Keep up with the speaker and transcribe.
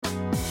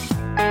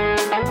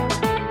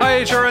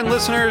HRN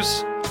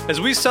listeners.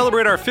 As we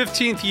celebrate our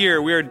 15th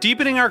year, we are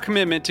deepening our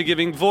commitment to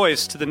giving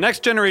voice to the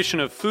next generation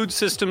of food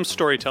systems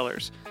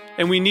storytellers,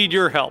 and we need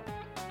your help.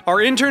 Our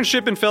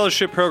internship and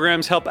fellowship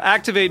programs help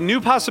activate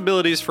new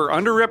possibilities for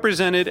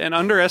underrepresented and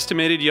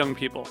underestimated young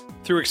people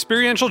through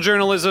experiential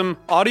journalism,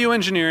 audio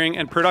engineering,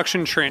 and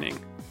production training.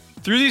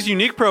 Through these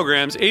unique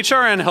programs,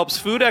 HRN helps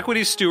food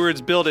equity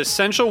stewards build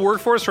essential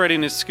workforce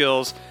readiness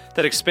skills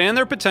that expand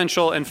their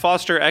potential and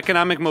foster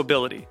economic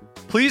mobility.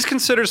 Please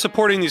consider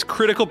supporting these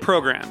critical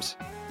programs.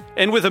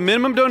 And with a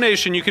minimum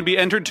donation, you can be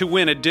entered to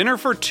win a dinner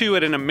for two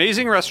at an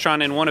amazing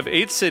restaurant in one of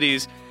 8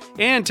 cities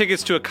and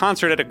tickets to a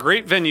concert at a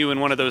great venue in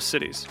one of those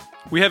cities.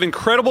 We have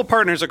incredible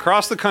partners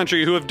across the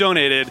country who have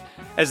donated,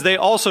 as they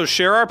also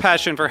share our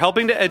passion for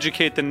helping to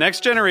educate the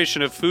next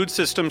generation of food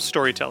systems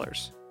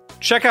storytellers.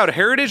 Check out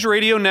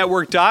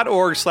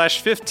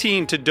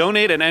heritageradionetwork.org/15 to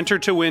donate and enter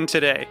to win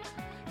today.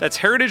 That's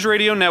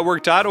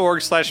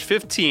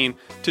heritageradionetwork.org/15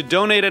 to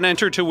donate and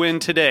enter to win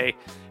today.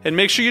 And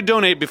make sure you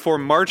donate before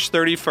March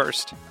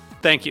 31st.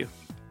 Thank you.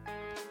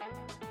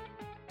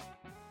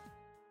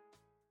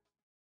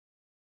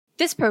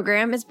 This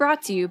program is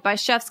brought to you by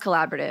Chefs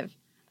Collaborative,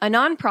 a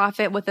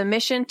nonprofit with a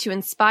mission to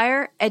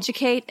inspire,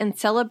 educate, and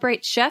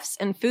celebrate chefs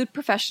and food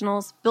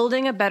professionals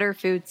building a better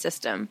food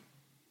system.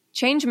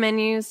 Change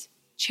menus,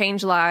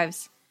 change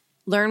lives.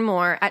 Learn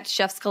more at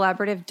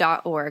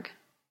chefscollaborative.org.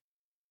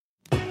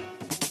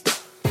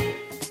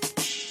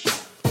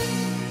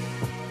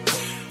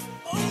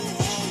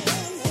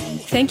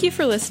 Thank you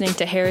for listening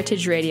to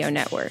Heritage Radio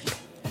Network.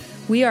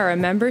 We are a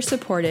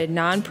member-supported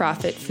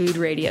nonprofit food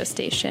radio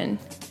station.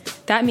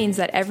 That means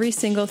that every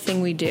single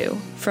thing we do,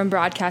 from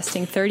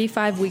broadcasting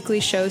 35 weekly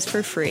shows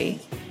for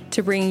free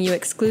to bringing you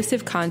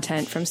exclusive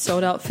content from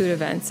sold-out food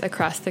events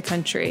across the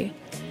country,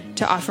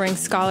 to offering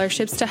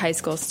scholarships to high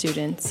school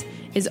students,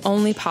 is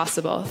only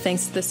possible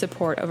thanks to the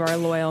support of our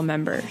loyal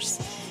members.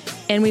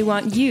 And we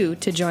want you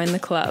to join the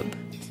club.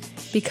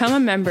 Become a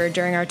member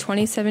during our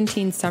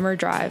 2017 summer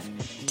drive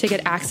to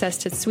get access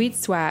to sweet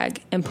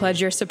swag and pledge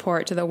your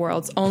support to the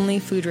world's only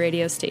food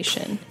radio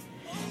station.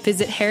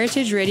 Visit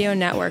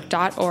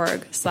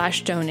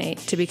heritageradionetwork.org/donate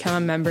to become a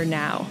member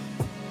now.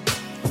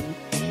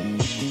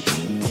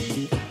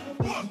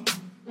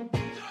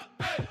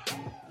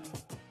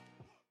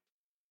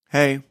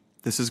 Hey,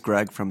 this is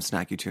Greg from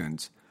Snacky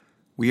Tunes.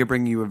 We are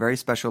bringing you a very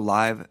special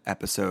live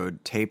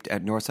episode taped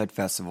at Northside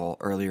Festival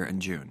earlier in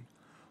June.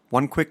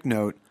 One quick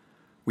note,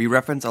 we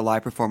reference a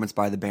live performance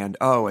by the band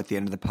O at the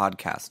end of the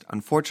podcast.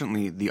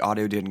 Unfortunately, the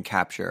audio didn't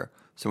capture,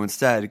 so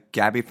instead,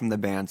 Gabby from the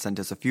band sent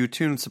us a few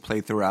tunes to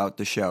play throughout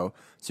the show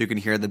so you can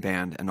hear the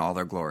band in all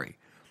their glory.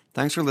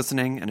 Thanks for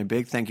listening, and a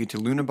big thank you to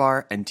Luna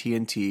Bar and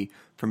TNT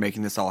for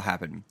making this all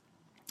happen.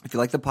 If you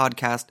like the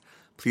podcast,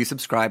 please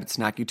subscribe at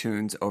Snacky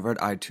Tunes over at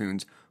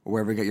iTunes or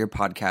wherever you get your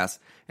podcasts,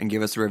 and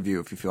give us a review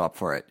if you feel up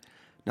for it.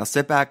 Now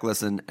sit back,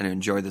 listen, and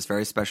enjoy this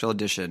very special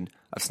edition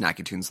of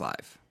Snacky Tunes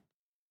Live.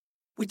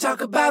 We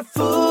talk about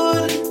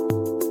food,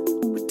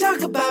 we talk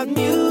about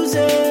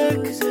music,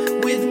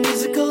 with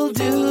musical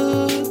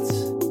dudes,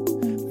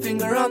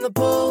 finger on the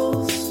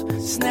pulse,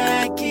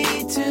 Snacky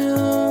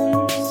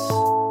Tunes.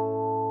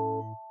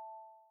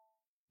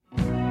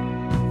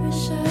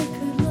 Wish I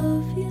could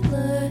love you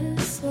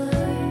less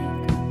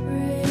like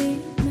Rain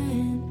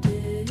Man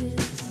did.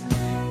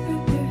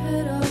 Rip your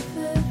head off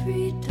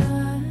every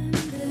time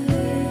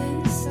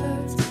this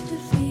starts to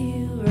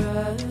feel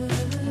right.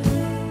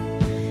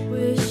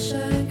 Wish I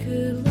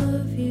could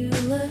love you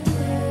less.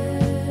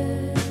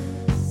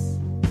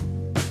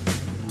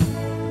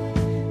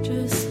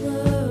 Just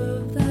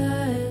love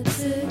that's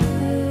it.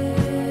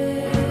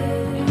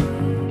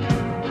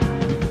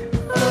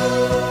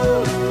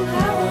 Oh,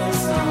 how our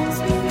songs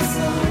been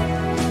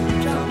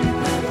sung, dropping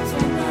petals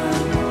on my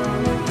wall.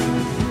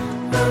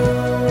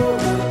 Oh,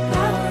 what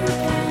power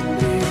can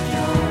be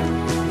drawn,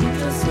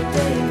 just a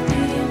day of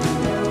being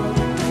alone.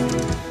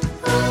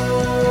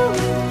 Oh,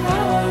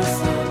 how our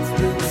songs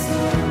been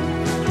sung,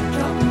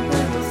 dropping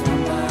petals on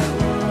my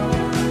wall.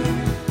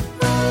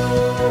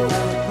 Oh,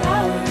 what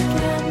power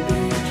can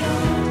be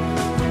drawn,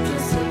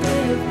 just a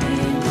day of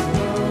being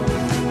alone.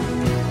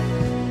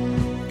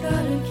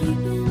 Gotta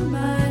keep in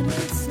mind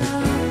it's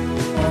not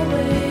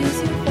always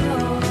your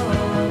fault.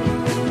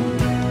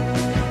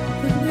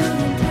 The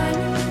million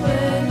tiny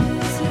ways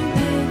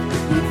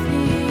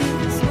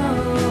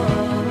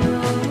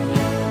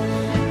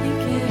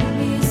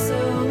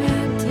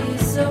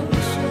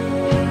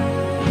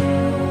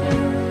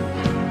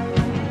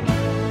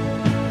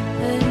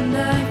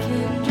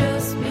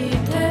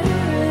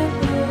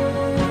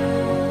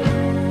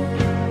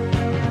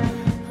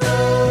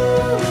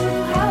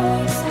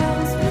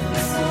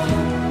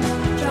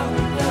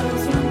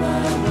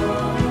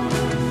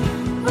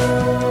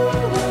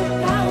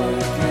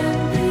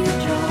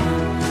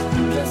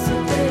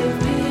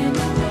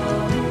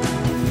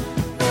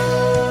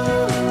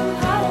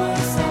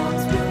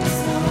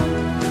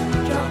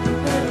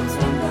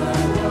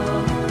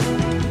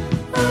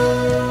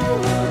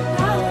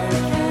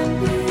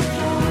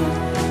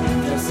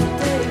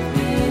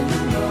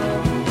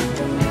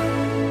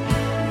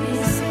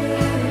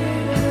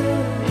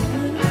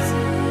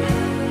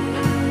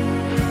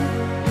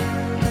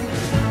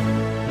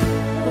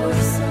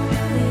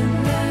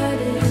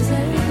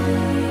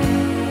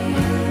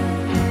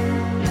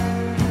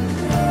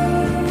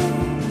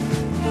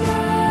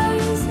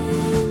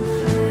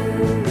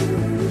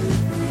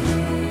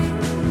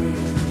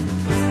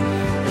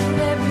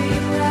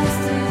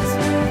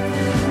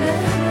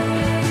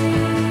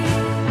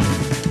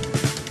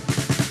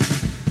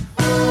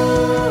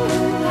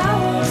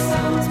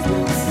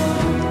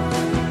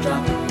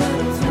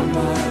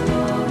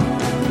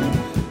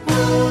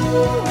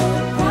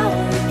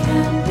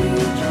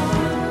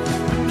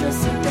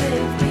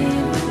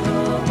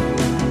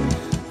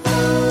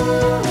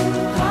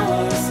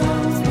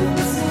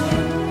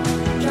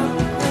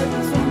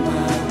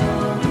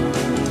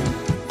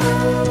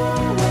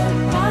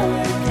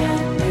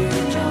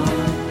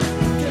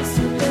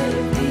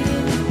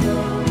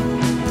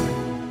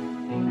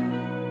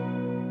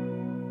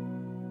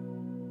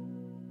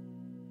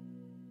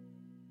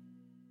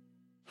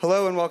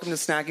Hello and welcome to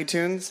Snacky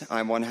Tunes.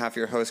 I'm one half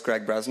your host,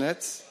 Greg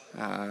Bresnitz.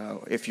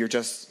 If you're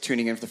just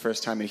tuning in for the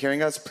first time and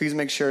hearing us, please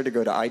make sure to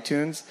go to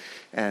iTunes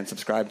and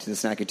subscribe to the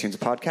Snacky Tunes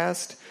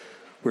podcast.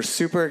 We're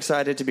super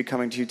excited to be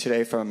coming to you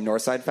today from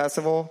Northside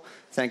Festival.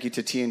 Thank you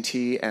to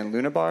TNT and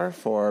Luna Bar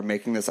for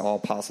making this all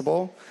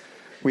possible.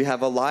 We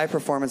have a live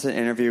performance and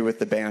interview with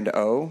the band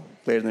O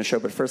later in the show,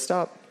 but first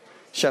up,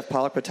 Chef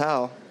Palak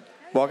Patel.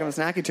 Welcome to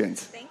Snacky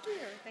Tunes. Thank you.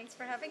 Thanks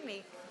for having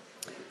me.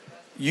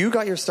 You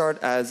got your start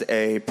as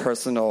a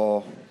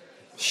personal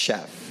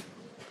chef,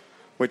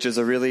 which is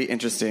a really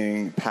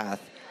interesting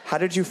path. How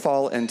did you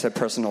fall into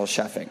personal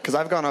chefing? Because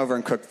I've gone over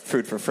and cooked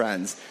food for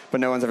friends, but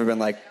no one's ever been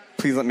like,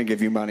 please let me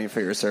give you money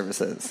for your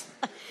services.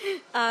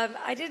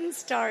 I didn't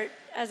start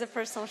as a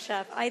personal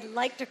chef. I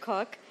like to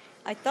cook.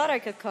 I thought I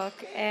could cook,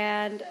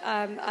 and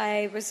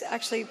I was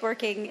actually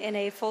working in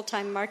a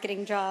full-time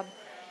marketing job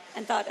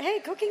and thought, hey,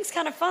 cooking's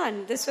kind of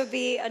fun. This would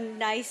be a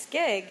nice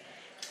gig.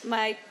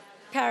 My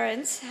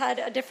parents had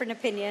a different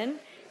opinion.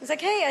 It was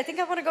like, hey, I think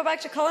I want to go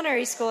back to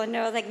culinary school. And they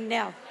were like,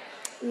 no,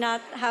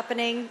 not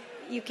happening.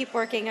 You keep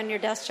working on your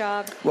desk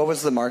job. What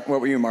was what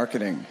were you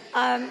marketing?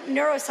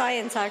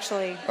 Neuroscience,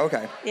 actually.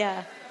 Okay.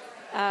 Yeah.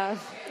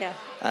 Yeah.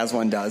 As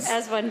one does.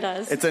 As one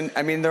does.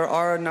 There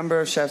are a number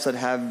of chefs that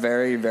have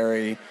very,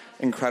 very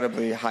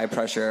incredibly high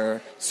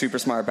pressure, super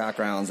smart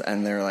backgrounds,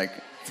 and they're like,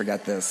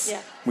 forget this.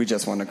 Yeah. We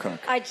just want to cook.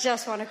 I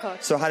just want to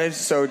cook.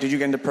 So did you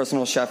get into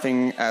personal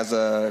chefing as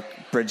a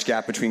bridge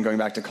gap between going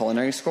back to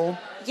culinary school?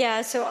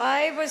 Yeah, so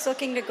I was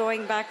looking to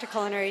going back to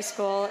culinary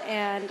school,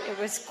 and it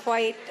was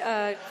quite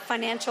a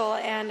financial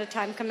and a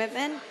time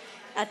commitment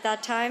at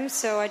that time.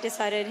 So I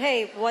decided,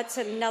 hey, what's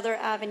another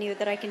avenue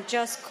that I can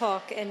just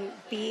cook and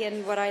be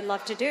in what I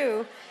love to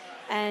do?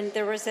 And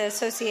there was an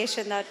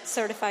association that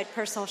certified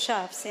personal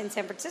chefs in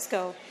San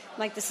Francisco. I'm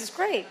like, this is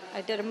great.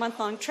 I did a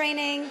month-long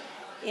training,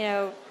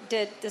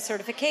 did the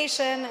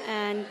certification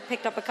and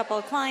picked up a couple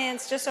of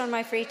clients just on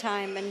my free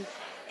time. And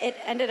it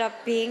ended up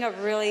being a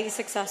really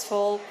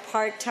successful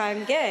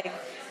part-time gig.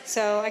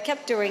 So I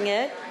kept doing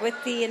it with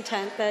the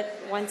intent that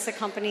once the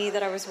company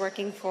that I was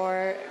working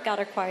for got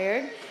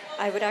acquired,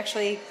 I would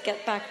actually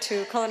get back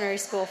to culinary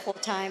school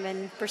full-time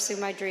and pursue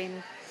my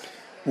dream.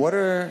 What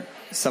are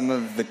some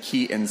of the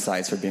key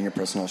insights for being a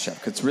personal chef?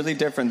 'Cause it's really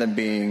different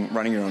than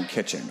running your own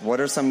kitchen.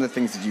 What are some of the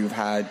things that you've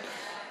had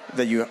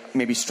that you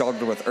maybe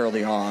struggled with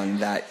early on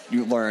that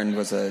you learned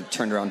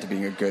turned around to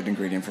being a good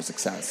ingredient for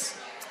success?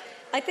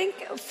 I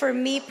think for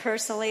me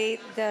personally,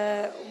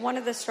 one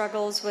of the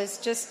struggles was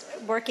just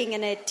working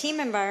in a team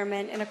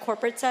environment in a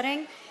corporate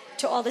setting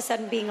to all of a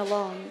sudden being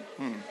alone.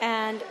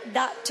 And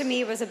that to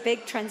me was a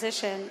big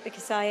transition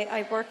because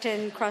I worked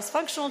in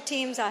cross-functional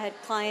teams. I had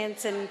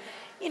clients and,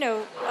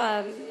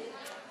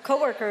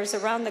 coworkers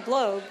around the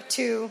globe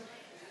to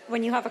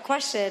when you have a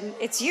question,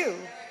 it's you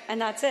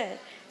and that's it.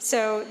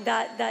 So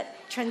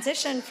that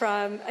transition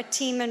from a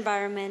team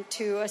environment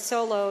to a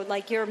solo,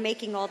 like you're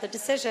making all the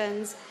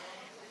decisions,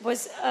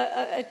 was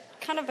a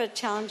kind of a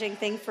challenging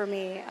thing for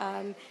me.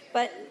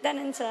 But then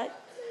instead,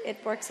 it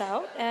works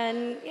out,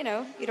 and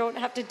you don't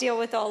have to deal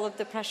with all of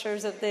the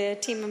pressures of the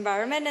team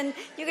environment, and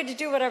you get to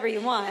do whatever you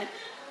want.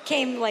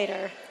 Came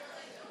later.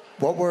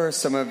 What were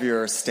some of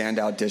your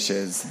standout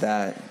dishes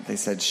that they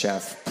said,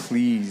 Chef,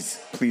 please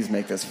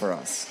make this for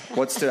us?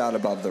 What stood out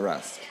above the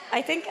rest?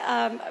 I think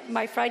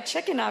my fried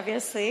chicken,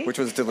 obviously. Which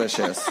was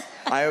delicious.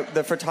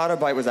 The frittata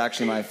bite was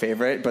actually my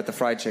favorite, but the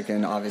fried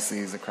chicken obviously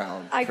is a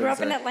crowd. I grew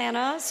up in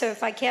Atlanta, so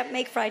if I can't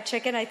make fried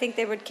chicken, I think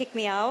they would kick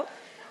me out.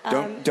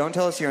 Don't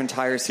tell us your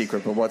entire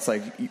secret, but what's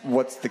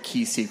the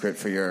key secret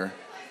for your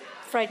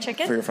fried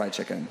chicken? For your fried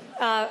chicken.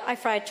 I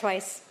fried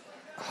twice.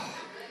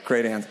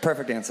 Great answer.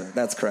 Perfect answer.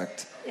 That's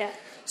correct. Yeah.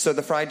 So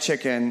the fried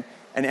chicken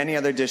and any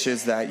other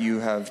dishes that you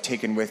have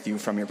taken with you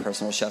from your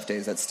personal chef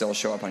days that still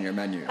show up on your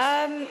menu?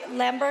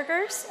 Lamb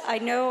burgers. I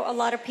know a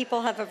lot of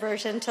people have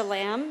aversion to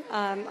lamb.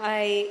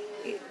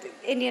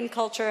 Indian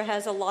culture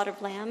has a lot of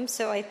lamb,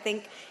 so I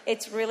think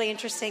it's really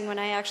interesting when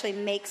I actually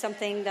make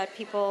something that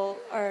people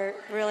are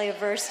really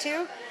averse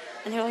to.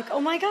 And they're like,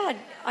 oh my God,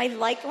 I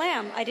like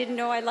lamb. I didn't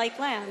know I like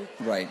lamb.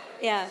 Right.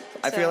 Yeah.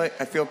 I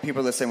feel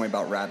people are the same way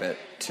about rabbit,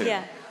 too.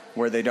 Yeah.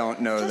 Where they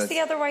don't know Just the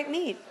other white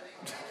meat.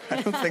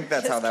 I don't think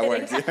that's how that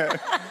works. Yeah.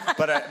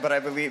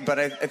 But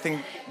I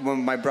think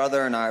when my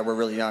brother and I were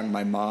really young,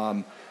 my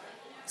mom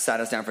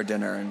sat us down for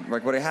dinner and we're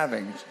like, what are you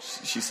having?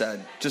 She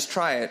said, just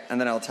try it and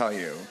then I'll tell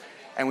you.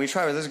 And we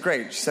tried it. This was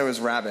great. She said it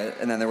was rabbit,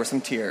 and then there were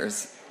some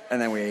tears,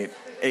 and then we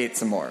ate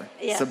some more.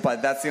 Yeah. So,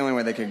 but that's the only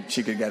way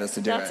she could get us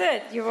to do That's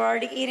it. You were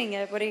already eating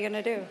it. What are you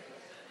going to do?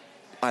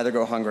 Either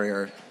go hungry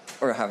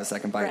or have a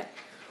second bite. Right.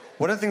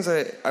 One of the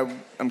things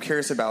I'm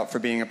curious about for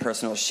being a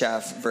personal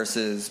chef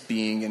versus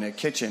being in a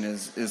kitchen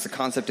is the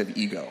concept of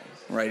ego,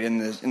 right?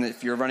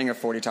 If you're running a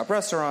 40-top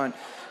restaurant,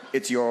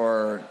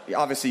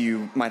 obviously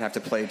you might have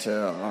to play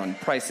on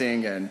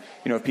pricing and,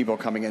 if people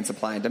coming in,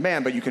 supply and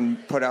demand, but you can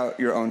put out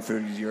your own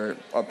food, your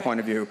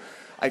point of view.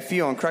 I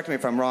feel, and correct me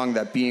if I'm wrong,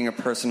 that being a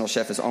personal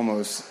chef is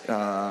almost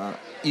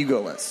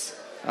egoless.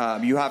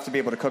 You have to be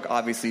able to cook,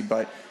 obviously,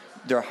 but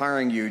they're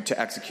hiring you to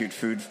execute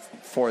food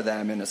for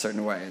them in a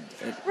certain way.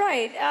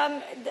 Right.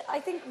 I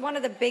think one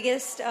of the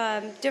biggest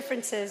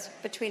differences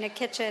between a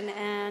kitchen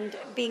and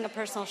being a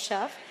personal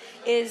chef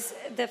is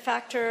the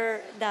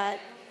factor that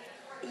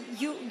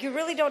you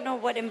really don't know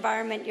what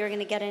environment you're going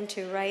to get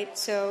into, right?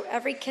 So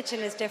every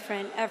kitchen is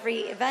different, every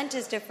event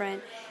is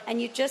different,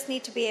 and you just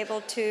need to be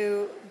able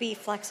to be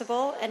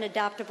flexible and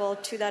adaptable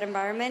to that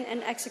environment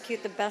and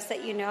execute the best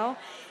that you know.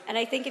 And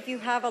I think if you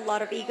have a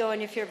lot of ego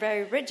and if you're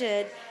very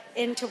rigid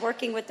into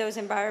working with those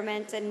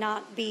environments and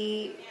not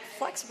be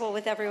flexible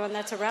with everyone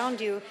that's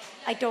around you,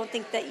 I don't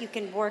think that you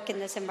can work in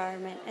this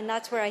environment. And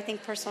that's where I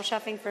think personal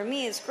chefing for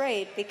me is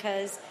great,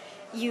 because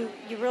you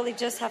really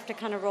just have to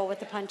kind of roll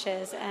with the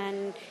punches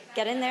and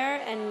get in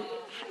there, and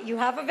you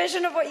have a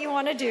vision of what you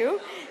want to do.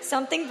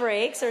 Something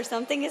breaks or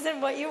something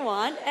isn't what you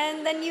want,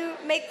 and then you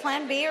make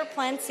plan B or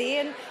plan C,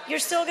 and you're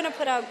still going to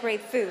put out great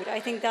food. I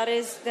think that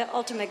is the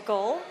ultimate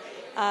goal.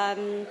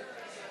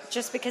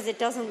 Just because it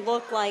doesn't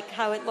look like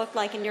how it looked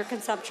like in your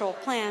conceptual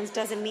plans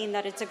doesn't mean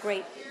that it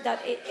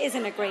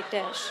isn't a great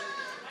dish.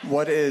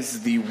 What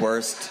is the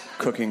worst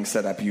cooking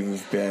setup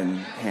you've been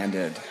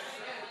handed?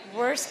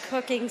 Worst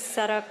cooking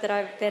setup that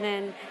I've been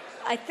in,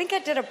 I think I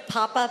did a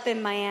pop-up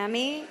in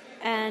Miami,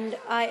 and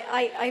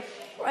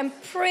I'm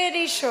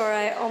pretty sure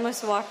I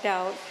almost walked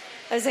out.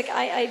 I was like,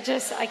 I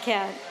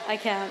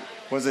can't.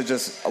 Was it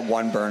just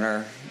one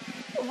burner?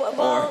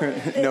 Well, or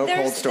no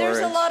cold storage? There's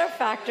a lot of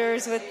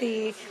factors with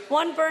the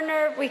one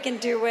burner we can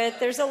do with.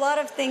 There's a lot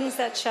of things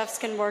that chefs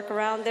can work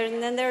around.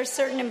 And then there are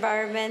certain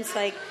environments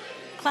like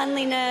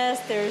cleanliness.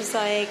 There's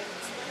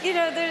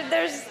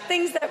there's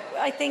things that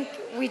I think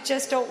we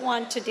just don't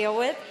want to deal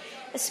with.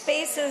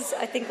 Space is,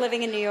 I think,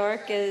 living in New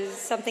York is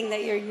something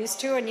that you're used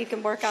to, and you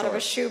can work out of a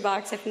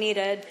shoebox if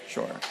needed.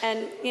 Sure.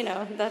 And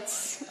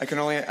that's. I can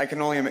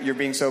only. You're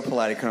being so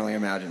polite. I can only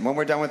imagine. When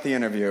we're done with the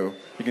interview,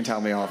 you can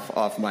tell me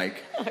off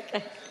mic.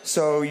 Okay.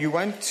 So you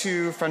went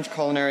to French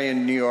culinary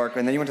in New York,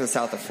 and then you went to the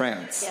south of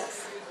France.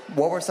 Yes.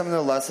 What were some of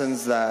the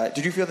lessons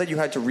did you feel that you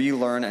had to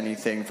relearn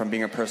anything from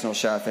being a personal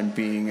chef and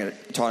being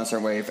taught in a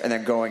certain way, and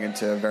then going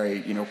into a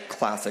very,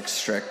 classic,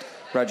 strict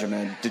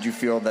regimen? Did you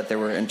feel that there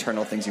were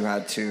internal things you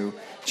had to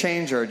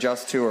change or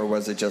adjust to, or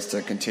was it just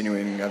a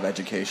continuing of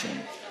education?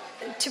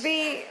 To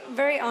be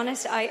very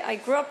honest, I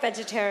grew up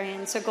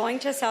vegetarian, so going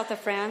to south of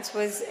France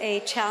was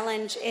a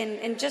challenge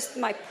in just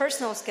my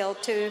personal skill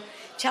to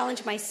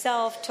challenge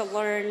myself to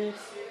learn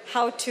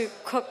how to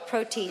cook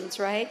proteins,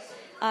 right?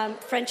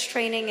 French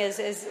training is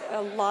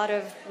a lot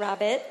of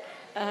rabbit,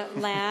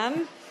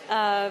 lamb,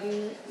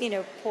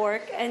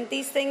 pork, and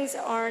these things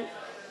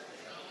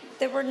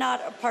they were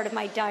not a part of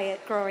my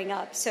diet growing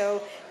up.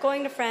 So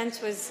going to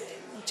France was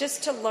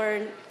just to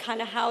learn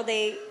kind of how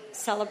they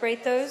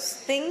celebrate those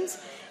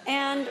things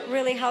and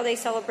really how they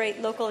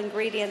celebrate local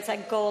ingredients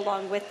that go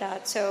along with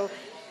that. So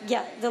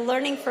yeah, the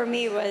learning for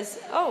me was,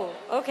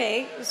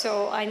 okay,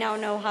 so I now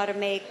know how to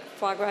make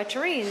foie gras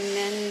terrine,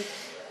 and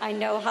I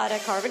know how to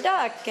carve a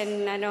duck,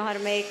 and I know how to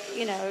make,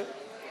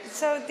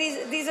 So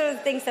these are the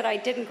things that I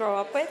didn't grow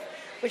up with,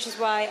 which is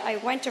why I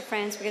went to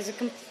France, because it's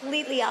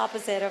completely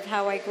opposite of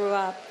how I grew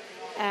up,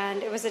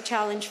 and it was a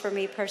challenge for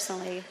me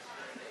personally.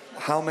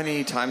 How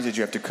many times did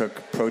you have to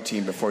cook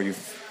protein before you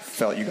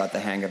felt you got the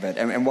hang of it?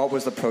 And what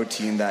was the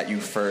protein that you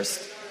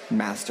first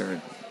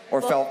mastered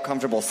or felt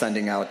comfortable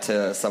sending out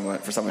to someone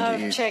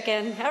to eat?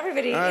 Chicken.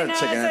 Everybody, chicken.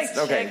 It's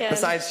like okay.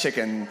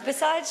 Chicken.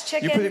 Besides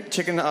chicken, you put a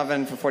chicken in the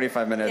oven for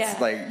 45 minutes.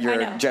 Yeah,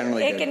 You're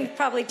generally it good. can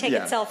probably take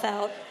itself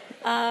out.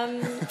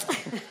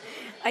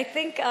 I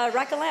think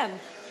rack a lamb.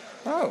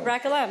 Oh,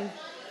 rack a lamb.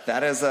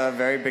 That is a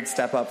very big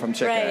step up from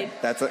chicken.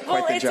 Right. That's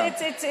quite the jump.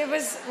 It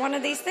was one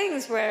of these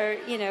things where,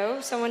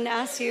 someone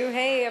asks you,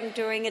 hey, I'm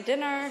doing a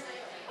dinner.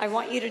 I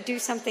want you to do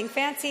something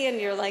fancy. And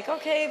you're like,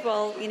 okay,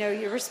 well,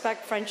 you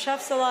respect French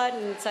chefs a lot.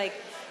 And it's like,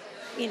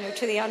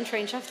 to the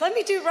untrained chef, let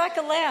me do rack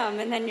a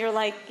lamb. And then you're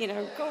like,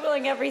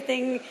 Googling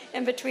everything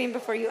in between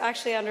before you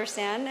actually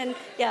understand. And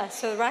yeah,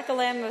 so rack a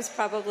lamb was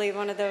probably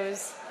one of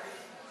those.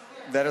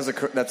 That's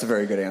a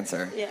very good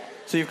answer. Yeah.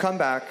 So you've come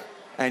back.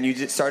 And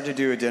you started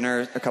to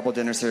do a couple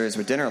dinner series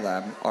with Dinner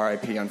Lab,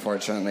 RIP,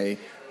 unfortunately.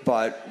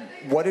 But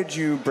what did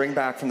you bring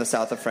back from the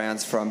south of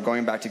France, from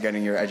going back to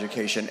getting your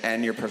education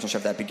and your personal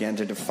chef, that began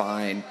to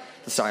define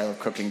the style of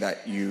cooking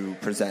that you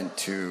present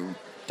to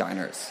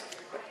diners?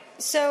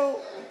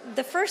 So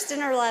the first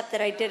Dinner Lab that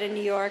I did in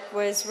New York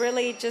was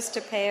really just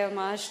to pay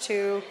homage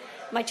to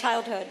my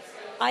childhood.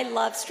 I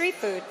love street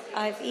food.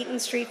 I've eaten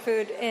street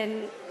food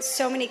in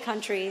so many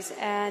countries,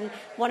 and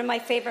one of my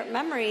favorite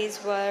memories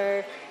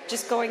were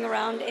just going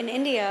around in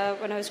India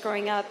when I was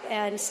growing up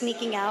and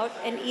sneaking out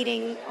and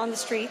eating on the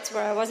streets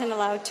where I wasn't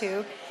allowed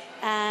to.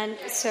 And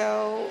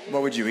so...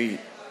 What would you eat?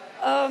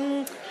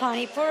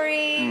 Pani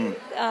puri.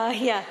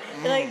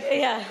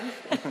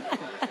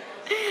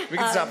 We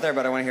can stop there,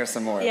 but I want to hear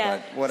some more. Yeah.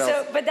 But what else?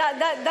 So, but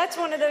that's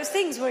one of those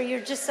things where you're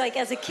just like,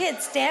 as a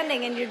kid,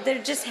 standing and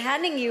they're just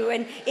handing you,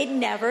 and it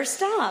never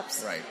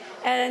stops. Right.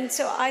 And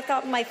so I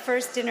thought my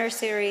first dinner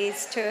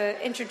series to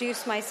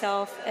introduce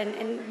myself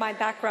and my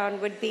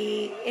background would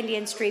be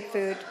Indian street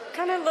food.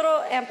 Kind of a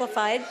little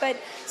amplified, but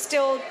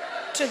still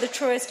to the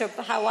truest of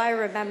how I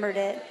remembered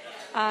it.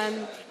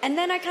 And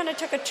then I kind of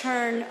took a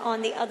turn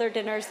on the other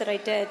dinners that I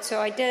did. So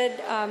I did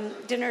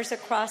dinners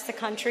across the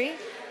country,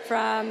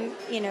 from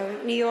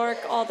New York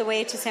all the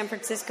way to San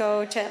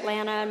Francisco to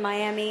Atlanta and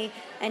Miami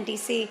and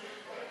DC.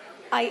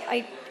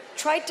 I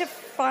tried to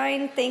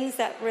find things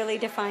that really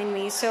define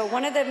me. So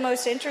one of the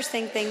most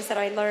interesting things that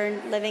I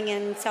learned living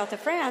in south of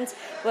France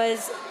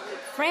was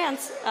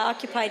France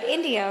occupied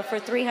India for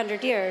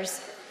 300 years,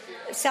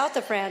 south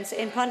of France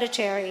in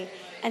Pondicherry.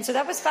 And so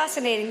that was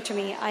fascinating to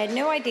me. I had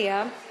no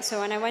idea. So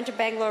when I went to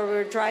Bangalore, we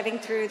were driving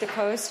through the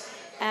coast,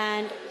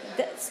 and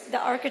the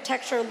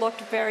architecture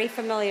looked very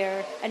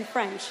familiar and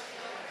French.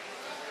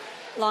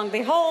 Long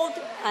behold,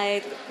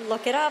 I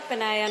look it up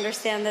and I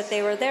understand that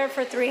they were there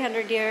for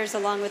 300 years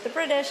along with the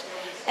British.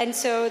 And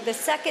so the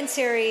second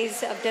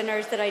series of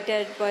dinners that I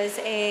did was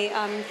a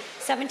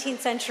 17th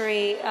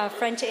century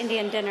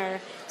French-Indian dinner.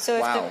 So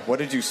Wow, what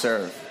did you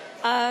serve?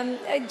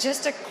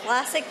 Just a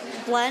classic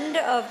blend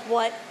of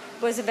what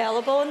was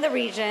available in the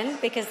region,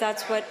 because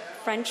that's what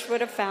French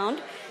would have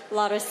found. A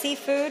lot of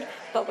seafood,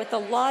 but with a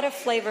lot of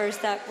flavors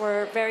that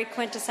were very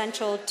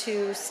quintessential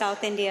to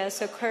South India.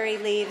 So curry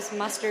leaves,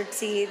 mustard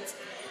seeds.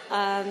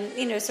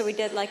 So we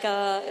did like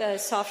a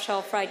soft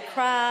shell fried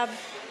crab.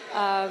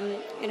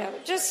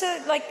 Just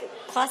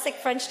like classic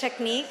French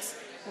techniques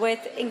with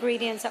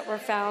ingredients that were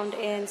found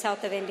in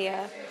south of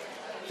India.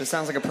 This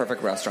sounds like a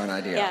perfect restaurant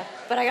idea. Yeah,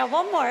 but I got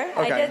one more.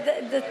 Okay. I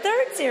did the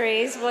third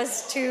series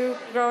was to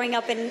growing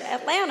up in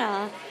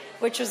Atlanta,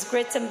 which was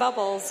grits and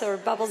bubbles, or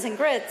bubbles and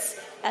grits.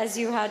 As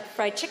you had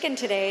fried chicken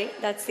today,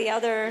 that's the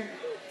other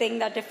thing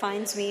that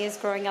defines me, is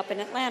growing up in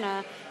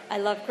Atlanta. I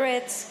love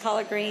grits,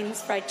 collard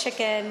greens, fried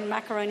chicken,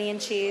 macaroni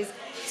and cheese.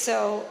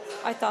 So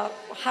I thought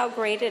how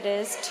great it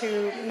is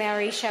to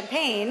marry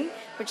champagne,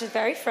 which is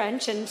very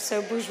French and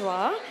so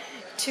bourgeois,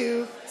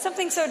 to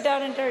something so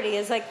down and dirty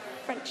as like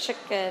French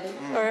chicken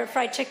or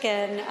fried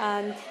chicken.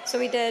 So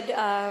we did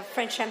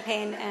French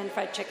champagne and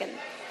fried chicken.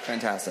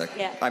 Fantastic.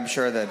 Yeah. I'm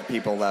sure that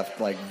people left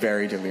like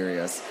very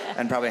delirious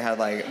and probably had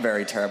like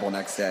very terrible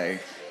next day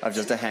of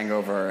just a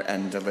hangover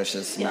and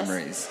delicious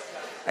memories.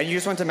 And you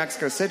just went to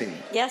Mexico City.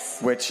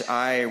 Yes. Which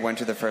I went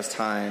to the first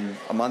time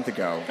a month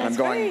ago. That's I'm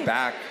going great.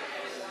 back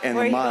in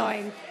Where a are you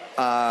month.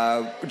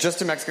 going? Just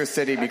to Mexico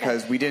City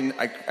because we didn't.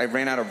 I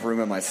ran out of room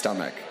in my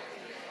stomach.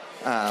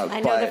 I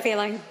know the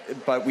feeling.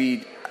 But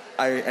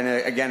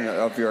again,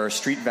 of your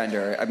street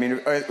vendor, I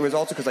mean, it was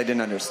also because I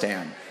didn't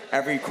understand.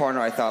 Every corner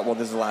I thought, well,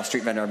 this is the last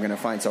street vendor I'm going to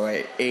find, so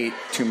I ate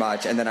too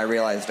much, and then I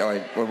realized,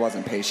 I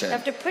wasn't patient. You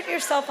have to put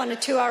yourself on a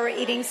 2-hour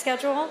eating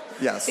schedule.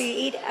 Yes. So you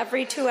eat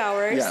every 2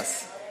 hours.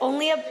 Yes.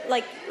 Only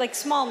like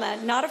small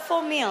amount, not a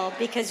full meal,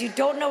 because you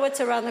don't know what's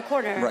around the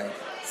corner. Right.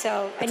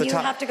 So, and you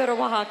have to go to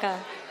Oaxaca.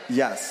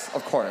 Yes,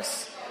 of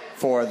course,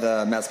 for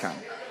the mezcal.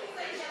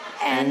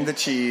 And the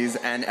cheese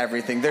and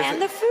everything.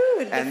 And the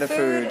food. And the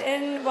food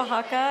in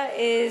Oaxaca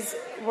is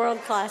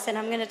world class. And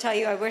I'm going to tell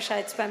you, I wish I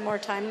had spent more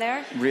time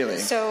there. Really?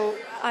 So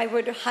I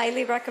would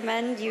highly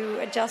recommend you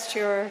adjust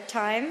your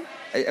time.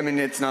 I mean,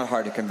 it's not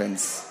hard to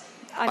convince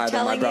I'm either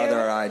my telling brother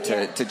you, or I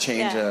to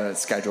change a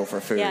schedule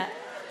for food. Yeah.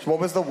 So what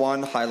was the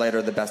one highlight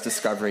or the best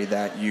discovery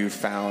that you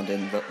found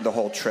in the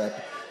whole trip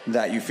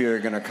that you feel you're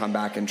going to come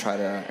back and try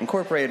to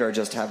incorporate, or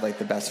just have like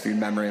the best food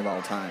memory of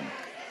all time?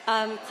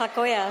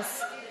 Tlacoyas.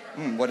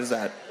 What is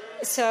that?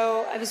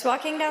 So I was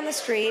walking down the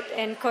street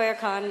in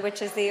Coyoacan,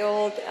 which is the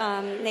old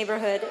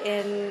neighborhood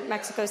in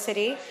Mexico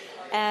City,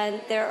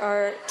 and there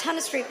are a ton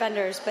of street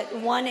vendors, but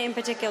one in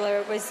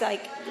particular was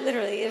like,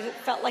 literally, it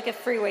felt like a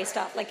freeway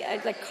stop,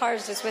 like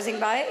cars just whizzing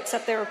by,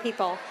 except there were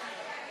people.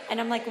 And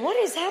I'm like, what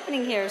is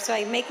happening here? So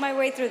I make my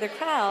way through the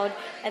crowd,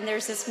 and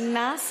there's this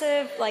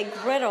massive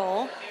like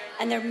griddle,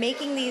 and they're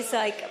making these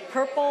like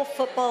purple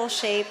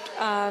football-shaped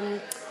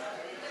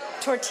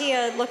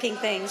tortilla-looking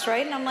things,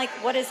 right? And I'm like,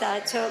 what is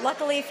that? So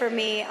luckily for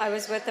me, I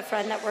was with a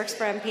friend that works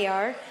for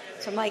NPR.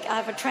 So I'm like, I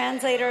have a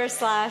translator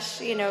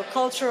 /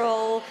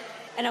 cultural,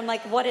 and I'm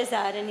like, what is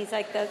that? And he's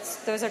like,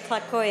 those are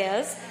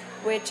tlacoyas,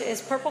 which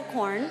is purple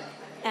corn,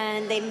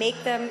 and they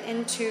make them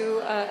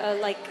into a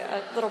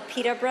little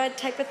pita bread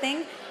type of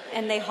thing,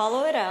 and they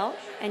hollow it out,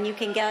 and you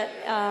can get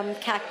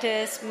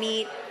cactus,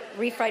 meat,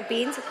 refried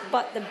beans,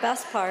 but the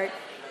best part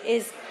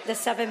is the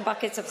 7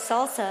 buckets of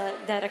salsa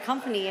that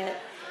accompany it,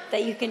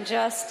 that you can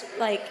just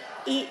like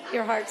eat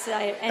your heart's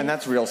desire. And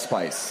that's real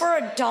spice. For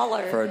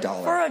 $1. For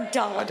 $1. For $1.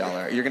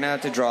 $1. You're going to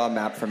have to draw a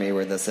map for me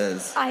where this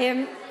is.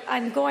 I'm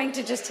going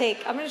to just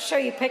I'm going to show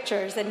you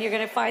pictures, and you're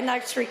going to find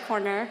that street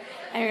corner,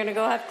 and you're going to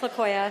go have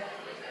tlacoya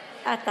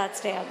at that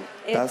stand.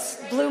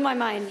 It blew my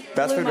mind.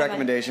 Best food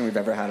recommendation we've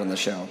ever had on the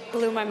show.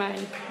 Blew my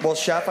mind. Well,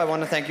 Chef, I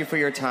want to thank you for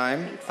your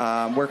time.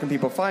 Where can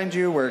people find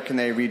you? Where can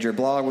they read your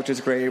blog, which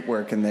is great?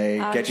 Where can they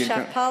get you?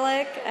 Chef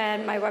Palak,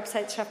 and my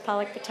website,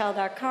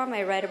 chefpalakpatel.com.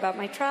 I write about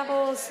my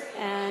travels,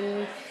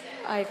 and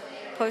I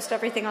post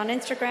everything on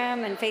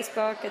Instagram and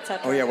Facebook,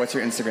 etc. Oh, yeah. What's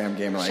your Instagram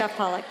game like? Chef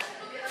Palak.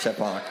 Chef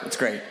Palak. It's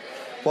great.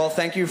 Well,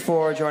 thank you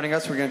for joining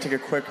us. We're going to take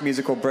a quick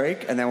musical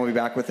break, and then we'll be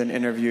back with an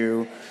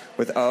interview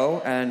with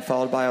O, and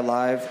followed by a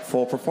live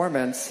full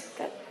performance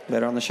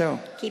later on the show.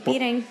 Keep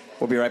eating.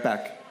 We'll be right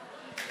back.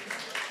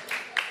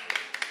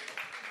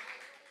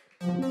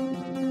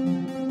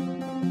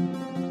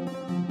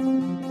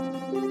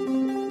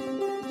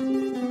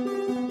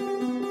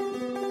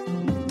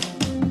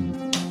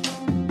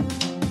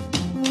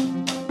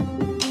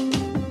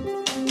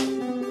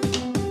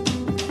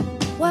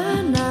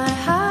 When I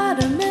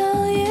had a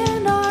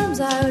million arms,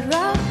 I would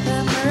wrap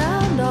them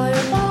around all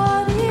your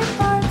body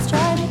parts.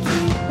 Try to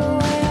keep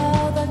away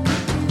all that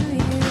could do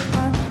you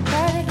harm.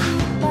 Try to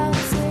keep out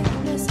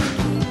sickness and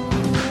keep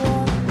you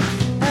warm.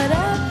 But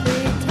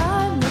every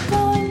time the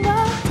going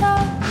got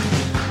tough,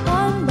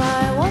 one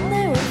by one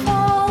they were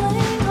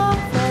falling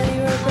off. While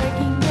you were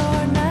breaking your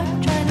neck,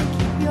 trying to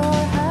keep your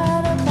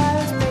head up. I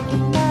was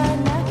breaking my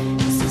neck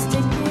just to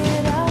stick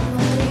it out.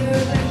 While you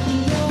were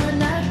breaking your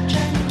neck,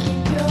 trying to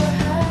keep your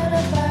head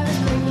up. I was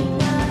breaking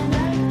my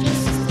neck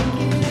just to stick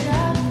it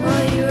out.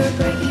 While you were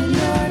breaking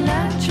your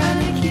neck, trying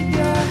to keep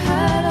your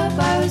head up.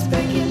 I was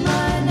breaking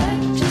my neck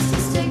just to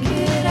stick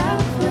it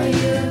out. While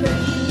you were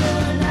breaking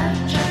your neck,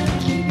 trying to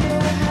keep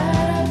your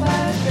head up.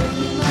 I was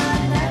breaking my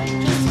neck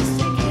just to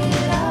stick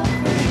it out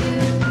for you.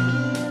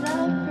 It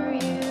out for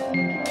you.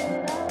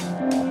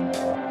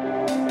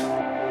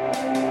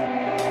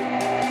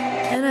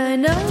 And I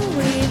know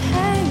we'd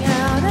hang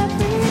out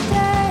every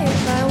day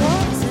if I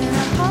wasn't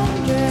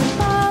 100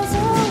 miles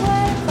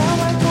away from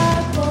our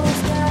couples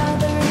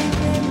gathering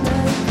in the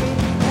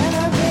creek and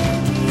our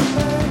baby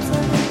birds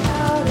learning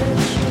how to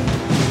shoot.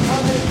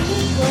 All the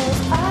eagles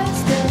I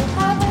still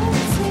haven't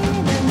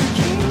seen and the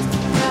trees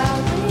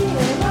proudly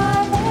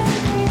alive and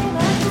green.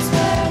 I just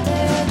swear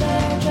they're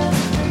there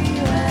just for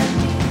you and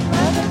me.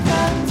 Whether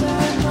friends or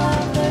in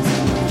love, there's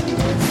an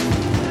endless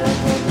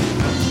beautiful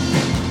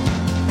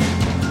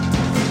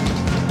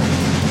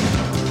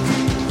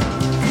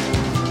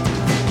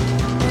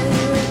While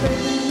you were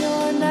breaking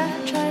your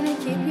neck, trying to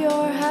keep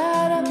your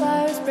head up,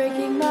 I was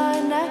breaking my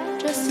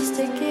neck just to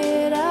stick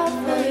it out.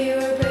 While you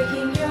were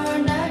breaking your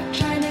neck,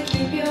 trying to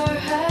keep your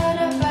head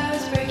up, I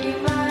was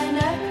breaking my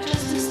neck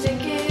just to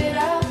stick it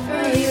out.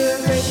 While you were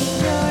breaking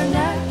your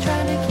neck,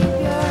 trying to keep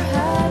your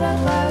head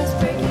up, I was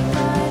breaking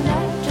my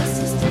neck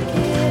just to stick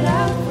it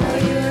out. While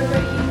you were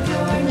breaking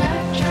your neck,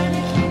 trying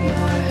to keep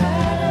your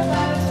head up,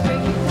 I was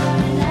breaking my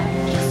neck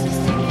just to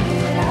stick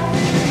it out.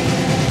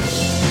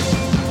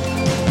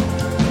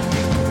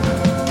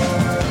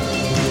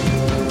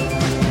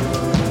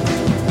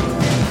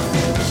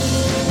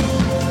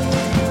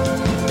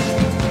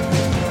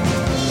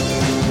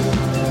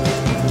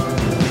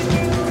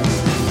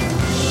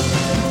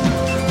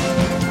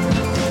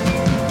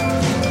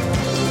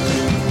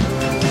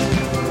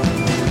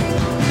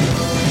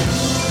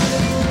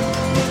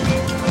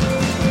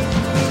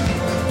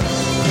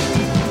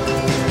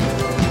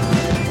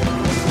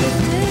 The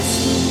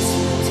distance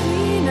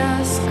between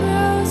us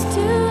grows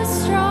too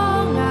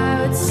strong.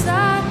 I would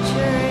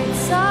saturate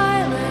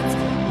silence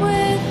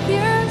with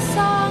your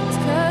songs,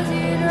 'cause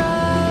you'd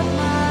rub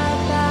my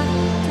back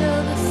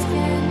till the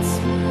skin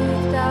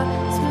smoothed out,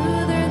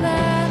 smoother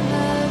than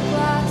the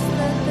glass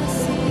that the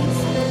sea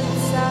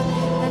spits out.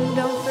 And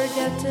don't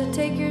forget to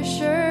take your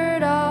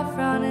shirt off,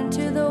 run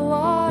into the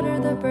water.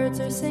 The birds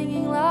are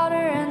singing louder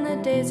and the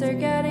days are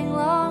getting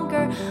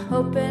longer.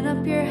 Open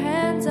up your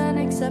hands and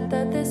accept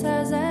that this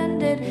has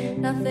ended.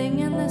 Nothing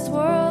in this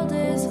world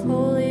is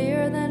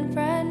holier than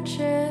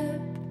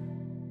friendship.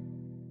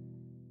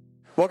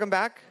 Welcome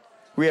back.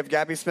 We have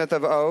Gabby Smith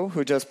of O,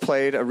 who just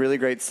played a really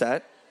great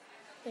set.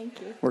 Thank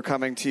you. We're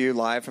coming to you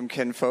live from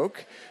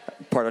Kinfolk,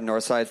 part of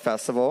Northside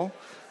Festival.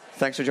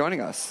 Thanks for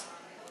joining us.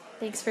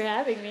 Thanks for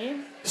having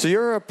me. So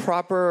you're a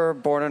proper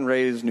born and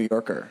raised New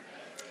Yorker,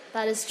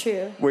 That is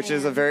true. which I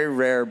is a am. very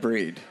rare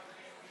breed.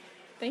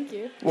 Thank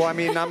you. Well, I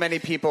mean, not many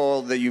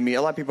people that you meet.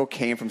 A lot of people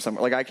came from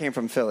somewhere. Like I came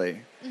from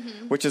Philly,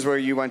 which is where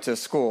you went to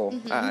school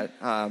at.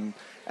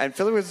 And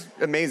Philly was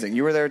amazing.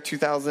 You were there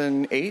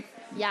 2008.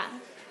 Yeah.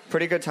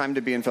 Pretty good time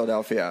to be in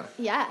Philadelphia.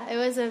 Yeah. It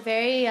was a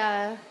very,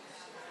 I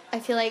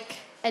feel like,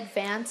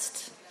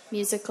 advanced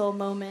musical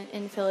moment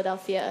in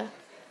Philadelphia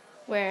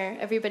where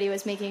everybody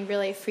was making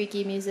really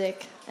freaky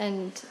music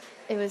and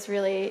it was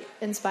really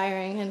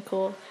inspiring and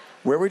cool.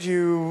 Where would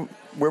you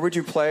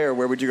play, or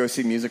where would you go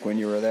see music when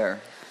you were there?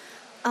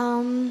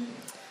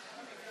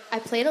 I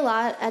played a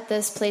lot at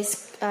this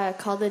place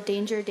called the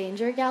Danger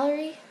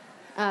Gallery,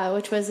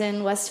 which was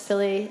in West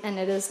Philly, and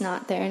it is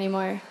not there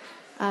anymore.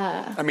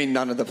 I mean,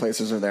 none of the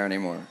places are there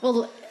anymore.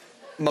 Well,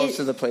 Most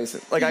of the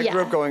places. Like, I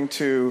grew up going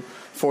to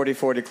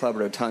 4040 Club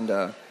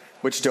Rotunda,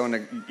 which don't...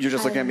 You're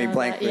just I looking at me know that,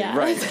 blankly. yeah.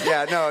 Right.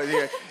 Yeah,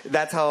 no,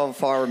 that's how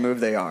far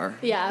removed they are.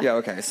 Yeah. Yeah,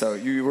 okay. So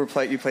you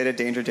played at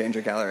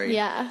Danger Gallery.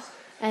 yeah.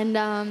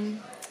 And,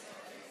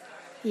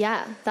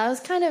 yeah, that was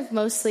kind of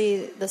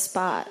mostly the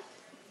spot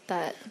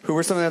that... Who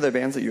were some of the other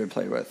bands that you had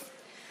played with?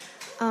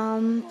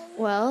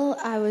 Well,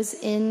 I was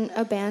in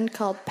a band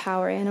called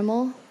Power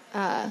Animal,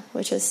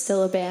 which is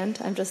still a band.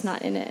 I'm just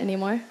not in it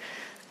anymore.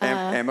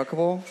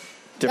 Amicable? Oh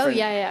Different-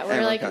 yeah.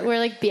 Okay. We're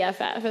like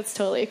BFF. It's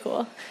totally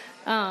cool.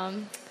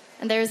 And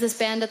there was this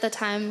band at the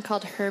time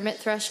called Hermit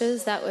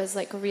Thrushes that was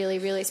like really,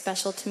 really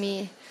special to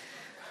me.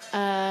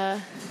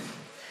 And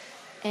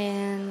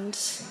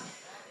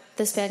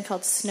this band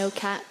called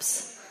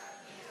Snowcaps.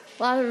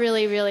 A lot of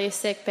really, really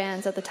sick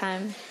bands at the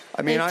time.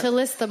 I mean, to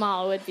list them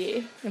all would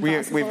be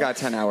impossible. We've got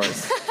 10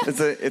 hours. It's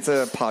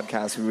a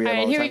podcast. We have All right,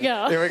 all the here we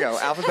time. go. Here we go.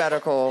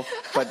 Alphabetical,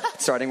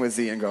 but starting with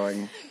Z and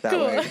going that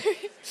Cool. way.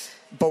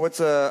 But what's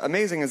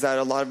amazing is that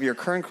a lot of your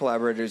current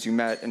collaborators you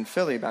met in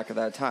Philly back at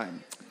that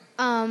time.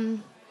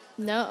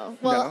 No.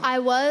 Well,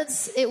 No?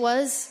 It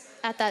was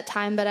at that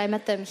time, but I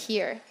met them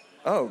here.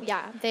 Oh.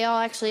 Yeah, they all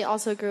actually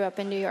also grew up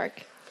in New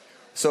York.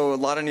 So a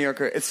lot of New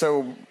Yorkers.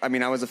 I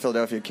mean, I was a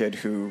Philadelphia kid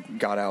who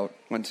got out,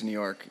 went to New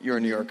York. You're a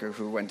New Yorker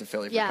who went to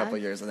Philly for Yeah. a couple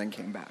of years and then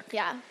came back.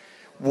 Yeah.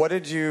 What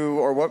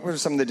were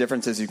some of the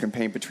differences you can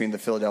paint between the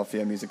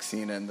Philadelphia music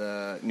scene and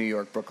the New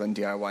York, Brooklyn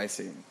DIY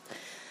scene?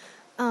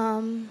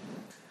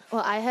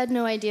 Well, I had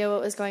no idea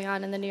what was going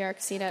on in the New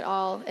York scene at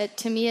all.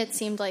 To me, it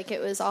seemed like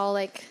it was all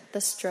like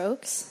the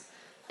Strokes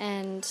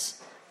and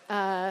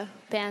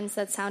bands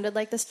that sounded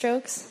like the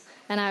Strokes,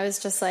 and I was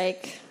just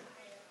like,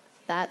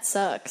 that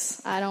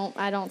sucks. I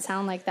don't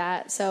sound like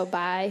that. So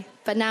bye.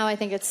 But now I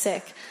think it's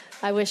sick.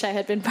 I wish I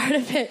had been part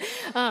of it.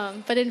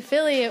 But in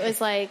Philly, it was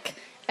like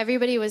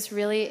everybody was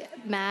really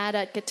mad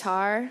at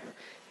guitar.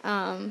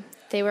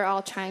 They were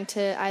all trying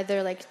to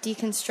either like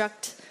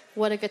deconstruct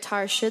what a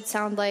guitar should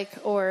sound like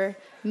or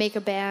make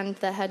a band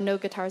that had no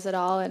guitars at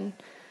all. And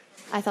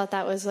I thought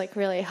that was like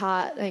really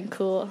hot and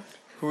cool.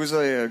 Who's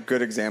a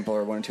good example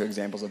or one or two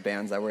examples of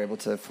bands that were able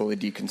to fully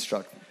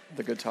deconstruct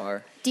the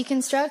guitar?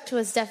 Deconstruct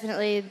was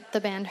definitely the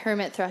band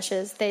Hermit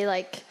Thrushes.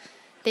 They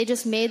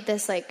just made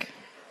this like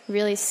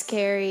really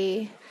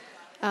scary,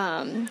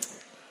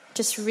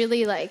 just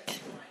really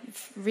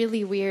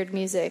really weird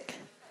music.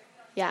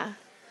 Yeah.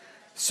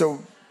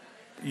 So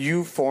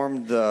you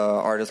formed the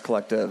artist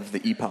collective,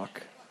 the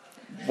Epoch.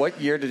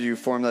 What year did you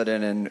form that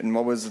in, and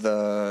what was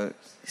the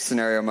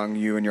scenario among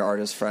you and your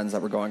artist friends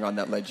that were going on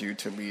that led you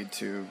to lead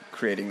to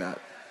creating that?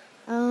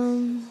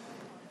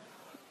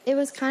 It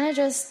was kind of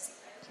just,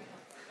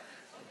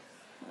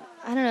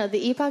 I don't know,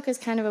 the Epoch is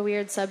kind of a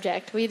weird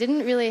subject. We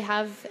didn't really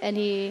have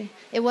it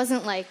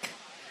wasn't like,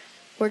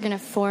 we're going to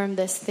form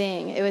this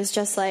thing. It was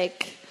just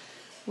like,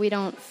 we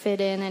don't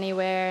fit in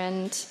anywhere,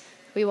 and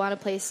we want a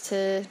place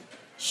to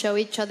show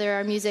each other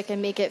our music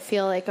and make it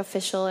feel like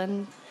official,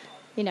 and,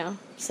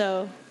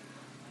 so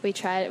we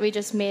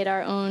just made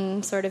our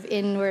own sort of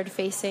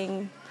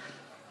inward-facing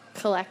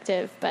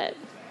collective, but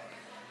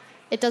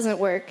it doesn't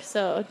work,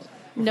 so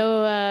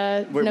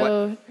Why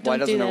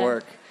doesn't it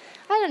work?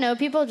 I don't know.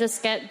 People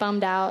just get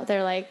bummed out.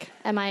 They're like,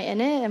 am I in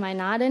it? Am I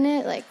not in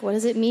it? Like, what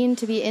does it mean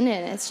to be in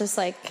it? It's just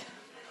like,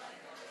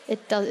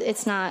 it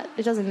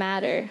doesn't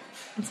matter.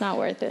 It's not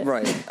worth it.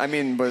 Right.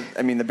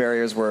 The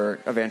barriers were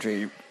of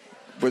entry,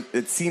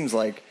 it seems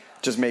like,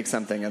 just make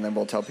something and then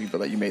we'll tell people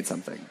that you made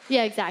something.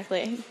 Yeah,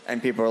 exactly.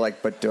 And people are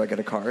like, but do I get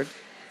a card?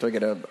 Do I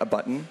get a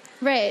button?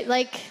 Right.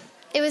 Like,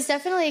 it was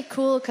definitely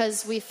cool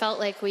because we felt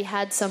like we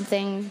had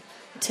something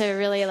to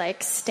really,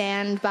 like,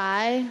 stand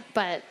by.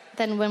 But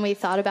then when we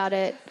thought about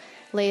it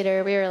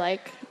later, we were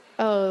like,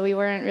 oh, we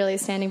weren't really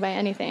standing by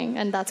anything.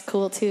 And that's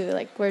cool, too.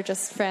 Like, we're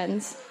just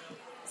friends.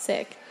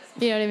 Sick.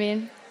 You know what I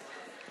mean?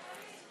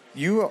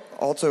 You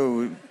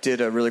also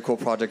did a really cool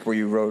project where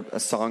you wrote a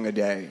song a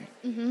day,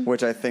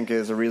 which I think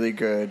is a really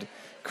good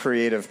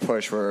creative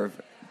push where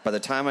by the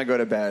time I go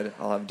to bed,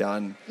 I'll have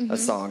done a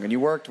song. And you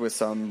worked with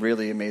some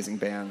really amazing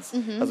bands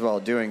as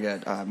well doing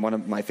it. One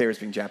of my favorites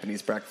being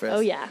Japanese Breakfast. Oh,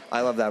 yeah. I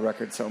love that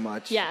record so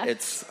much. Yeah.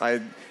 It's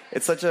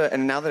such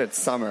and now that it's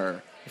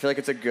summer, I feel like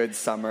it's a good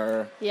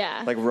summer,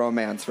 like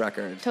romance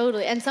record.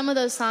 Totally. And some of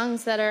those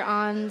songs that are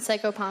on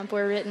Psychopomp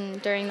were written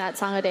during that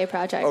Song a Day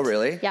project. Oh,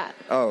 really? Yeah.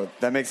 Oh,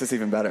 that makes this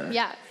even better.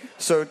 Yeah.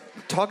 So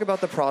talk about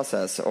the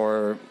process,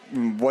 or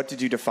what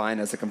did you define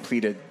as a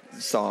completed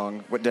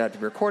song? What did it have to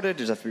be recorded?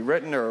 Did it have to be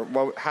written? Or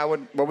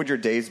what would your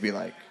days be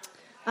like?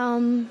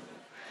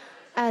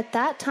 At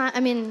that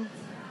time,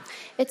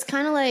 it's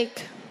kind of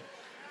like,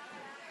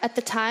 at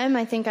the time,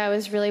 I think I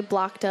was really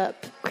blocked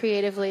up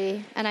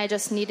creatively, and I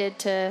just needed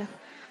to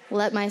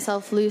let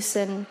myself loose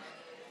and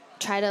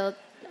try to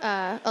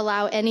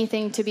allow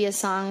anything to be a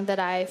song that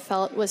I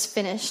felt was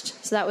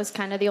finished. So that was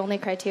kind of the only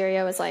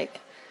criteria. Was like,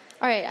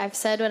 all right, I've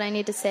said what I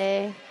need to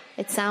say.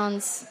 It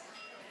sounds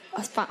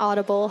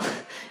audible,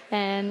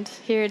 and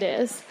here it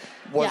is.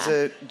 Was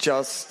it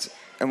just,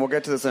 and we'll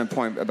get to this in a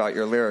point about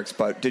your lyrics,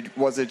 but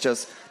was it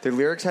just the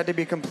lyrics had to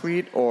be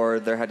complete, or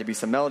there had to be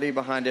some melody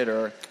behind it,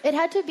 or? It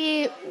had to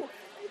be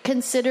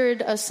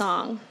considered a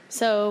song.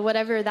 So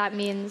whatever that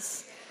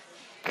means,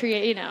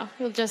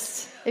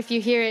 just, if you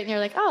hear it and you're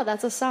like, oh,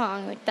 that's a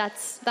song, like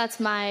that's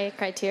my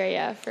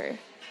criteria for.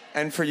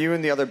 And for you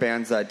and the other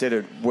bands that did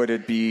it, would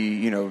it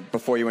be,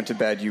 before you went to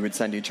bed, you would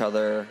send each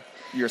other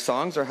your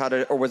songs,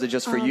 or or was it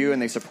just for you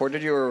and they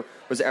supported you, or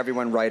was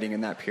everyone writing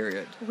in that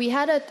period? We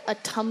had a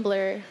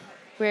Tumblr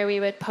where we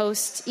would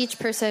post, each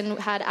person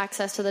had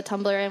access to the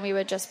Tumblr, and we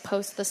would just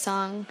post the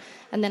song,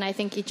 and then I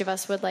think each of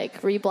us would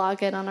like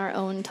reblog it on our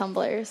own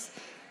Tumblrs.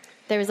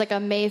 There was like a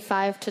May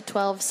 5 to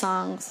 12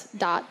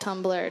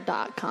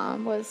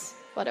 songs.tumblr.com was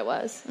what it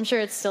was. I'm sure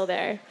it's still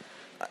there.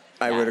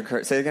 I would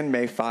occur. Say again,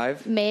 May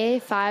 5? May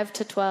 5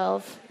 to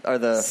 12. Are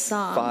the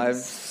songs. 5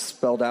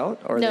 spelled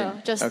out? Or No,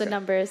 they, just okay. the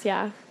numbers,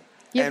 yeah.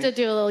 You have to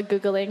do a little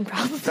Googling,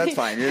 probably. That's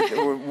fine.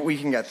 We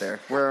can get there.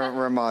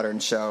 We're a modern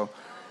show.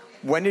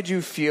 When did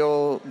you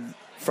feel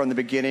from the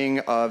beginning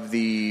of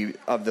the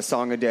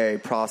song a day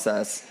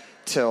process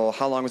till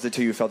how long was it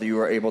till you felt that you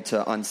were able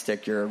to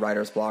unstick your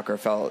writer's block or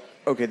felt,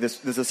 okay,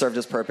 this has served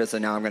its purpose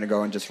and now I'm going to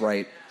go and just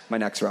write my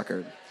next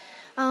record?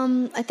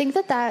 I think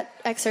that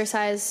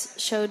exercise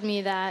showed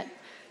me that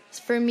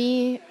for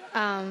me,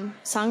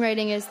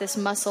 songwriting is this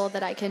muscle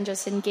that I can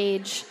just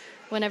engage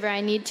whenever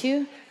I need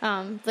to.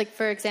 Like,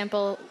 for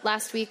example,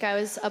 last week I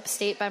was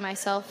upstate by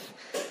myself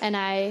and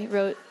I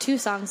wrote 2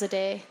 songs a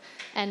day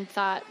and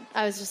thought,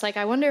 I was just like,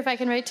 I wonder if I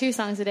can write 2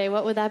 songs a day.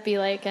 What would that be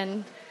like?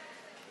 And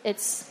it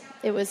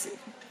was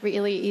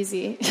really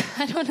easy.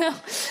 I don't know.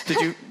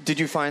 Did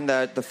you find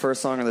that the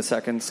first song or the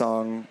second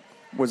song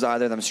was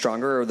either of them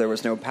stronger or there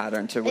was no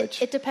pattern to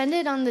which? It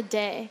depended on the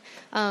day.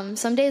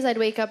 Some days I'd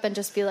wake up and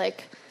just be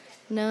like,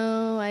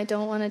 no, I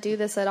don't want to do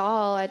this at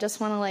all. I just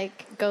want to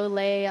like go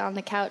lay on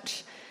the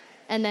couch.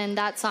 And then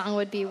that song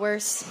would be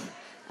worse.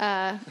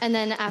 And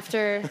then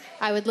after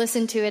I would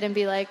listen to it and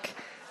be like,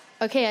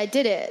 okay, I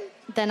did it.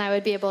 Then I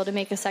would be able to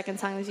make a second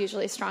song that's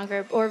usually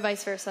stronger, or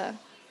vice versa.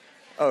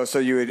 Oh, so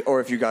you would, or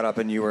if you got up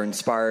and you were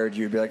inspired,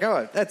 you'd be like,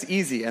 oh, that's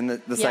easy. And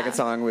the second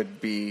song would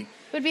be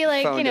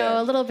like, phoned you know, in.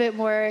 a little bit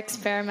more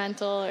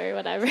experimental or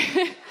whatever.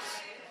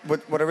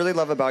 What I really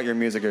love about your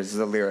music is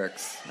the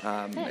lyrics.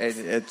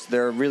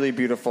 They're really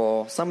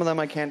beautiful. Some of them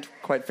I can't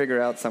quite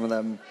figure out. Some of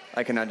them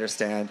I can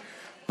understand.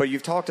 But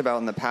you've talked about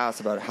in the past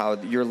about how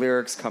your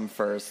lyrics come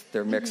first,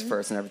 they're mixed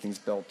first, and everything's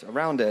built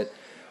around it.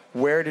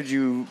 Where did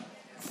you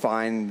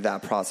find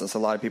that process? A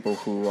lot of people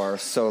who are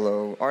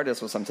solo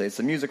artists will some say it's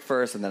the music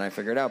first, and then I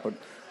figure it out. But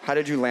how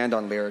did you land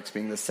on lyrics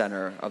being the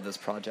center of this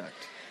project?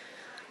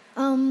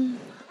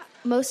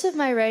 Most of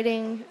my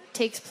writing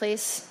takes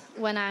place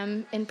when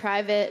I'm in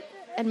private,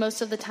 and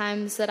most of the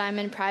times that I'm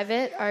in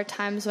private are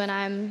times when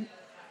I'm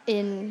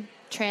in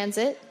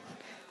transit.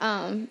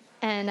 And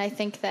I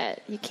think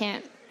that you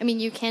can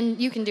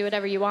do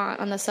whatever you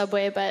want on the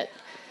subway, but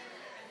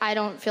I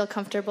don't feel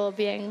comfortable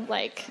being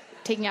like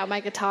taking out my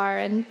guitar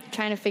and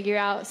trying to figure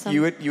out some...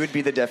 You would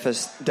be the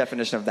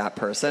definition of that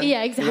person?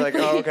 Yeah, exactly. You're like,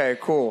 oh, okay,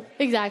 cool.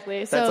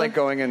 Exactly. That's like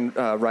going and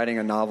writing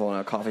a novel in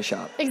a coffee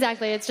shop.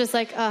 Exactly. It's just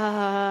like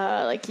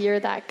you're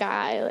that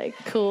guy, like,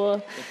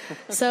 cool.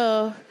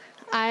 So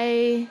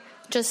I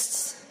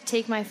just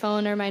take my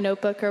phone or my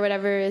notebook or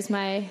whatever is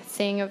my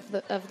thing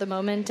of the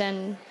moment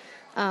and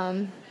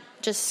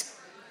just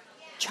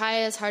try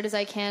as hard as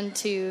I can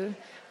to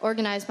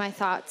organize my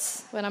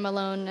thoughts when I'm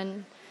alone,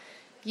 and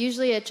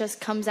usually it just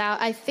comes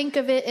out. I think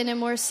of it in a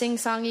more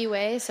sing-songy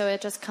way, so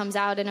it just comes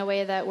out in a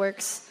way that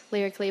works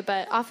lyrically,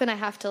 but often I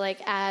have to like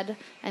add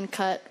and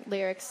cut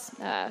lyrics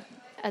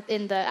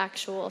in the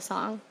actual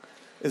song.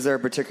 Is there a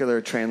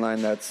particular train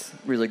line that's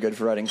really good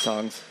for writing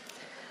songs?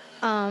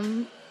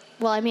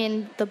 Well, I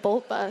mean, the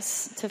Bolt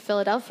bus to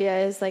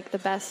Philadelphia is like the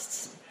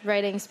best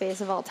writing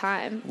space of all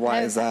time.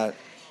 Why is that?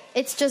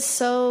 It's just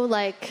so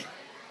like,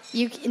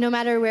 no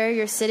matter where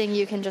you're sitting,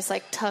 you can just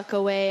like tuck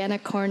away in a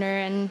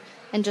corner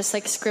and just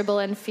like scribble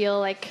and feel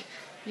like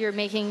you're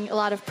making a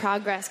lot of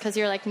progress because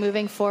you're like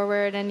moving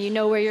forward and you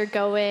know where you're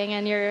going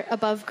and you're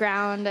above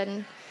ground,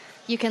 and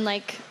you can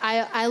like,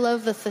 I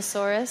love the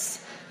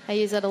thesaurus. I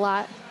use it a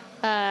lot.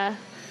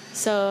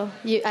 So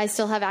I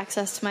still have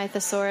access to my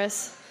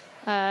thesaurus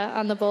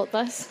on the Bolt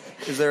bus.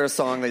 Is there a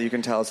song that you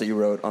can tell us that you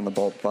wrote on the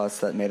Bolt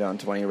bus that made it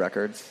onto any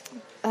records?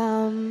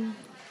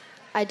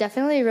 I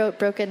definitely wrote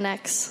Broken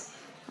Necks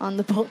on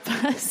the Bolt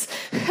bus.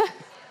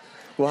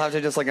 We'll have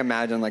to just like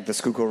imagine like the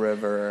Schuylkill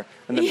River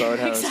and the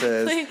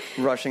boathouses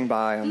exactly. rushing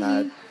by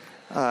on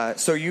that.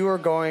 So you are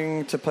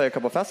going to play a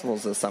couple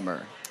festivals this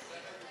summer.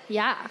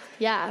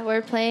 Yeah.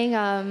 We're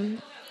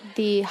playing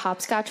the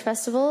Hopscotch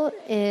Festival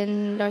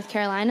in North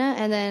Carolina,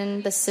 and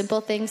then the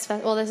Simple Things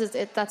Festival. Well,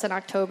 that's in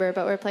October,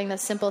 but we're playing the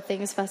Simple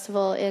Things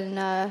Festival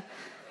in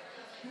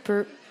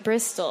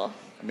Bristol.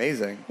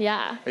 Amazing.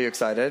 Yeah. Are you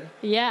excited?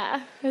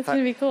 Yeah, it's going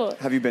to be cool.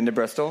 Have you been to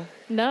Bristol?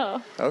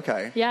 No.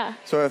 Okay. Yeah.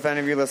 So if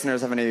any of you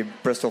listeners have any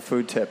Bristol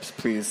food tips,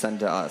 please send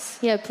to us.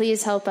 Yeah,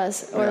 please help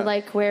us. Or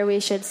like where we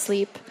should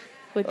sleep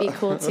would be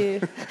cool too.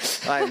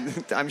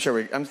 I'm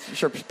sure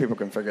people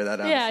can figure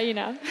that out. Yeah, you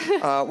know.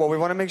 Well, we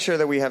want to make sure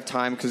that we have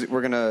time because we're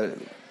going to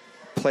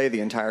play the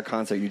entire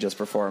concert you just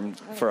performed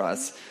for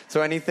us.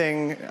 So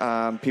anything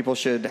people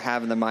should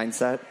have in the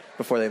mindset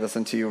before they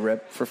listen to you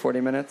rip for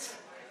 40 minutes?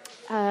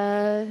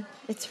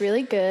 It's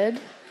really good,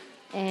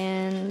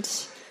 and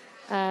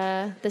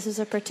this is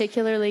a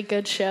particularly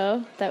good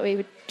show that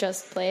we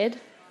just played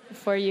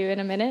for you in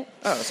a minute.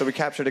 Oh, so we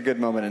captured a good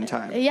moment in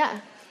time. Yeah.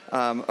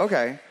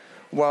 Okay.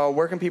 Well,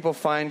 where can people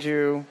find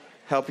you,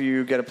 help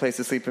you get a place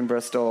to sleep in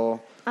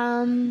Bristol,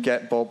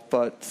 get bulb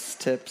butts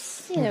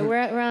tips? Yeah, we're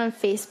on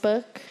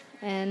Facebook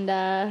and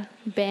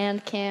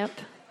Bandcamp.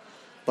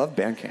 Love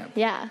Bandcamp.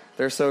 Yeah,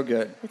 They're so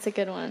good. it's a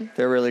good one.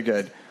 They're really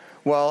good.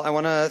 Well, I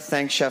want to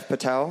thank Chef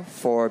Patel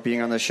for being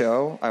on the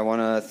show. I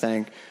want to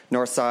thank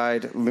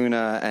Northside,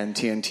 Luna, and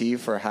TNT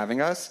for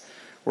having us.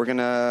 We're going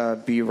to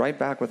be right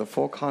back with a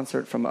full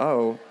concert from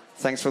O.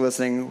 Thanks for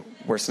listening.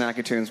 We're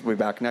Snacky Tunes. We'll be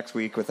back next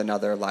week with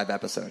another live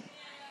episode.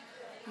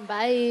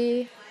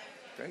 Bye.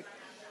 Great.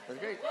 That's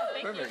great.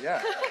 Perfect,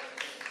 yeah.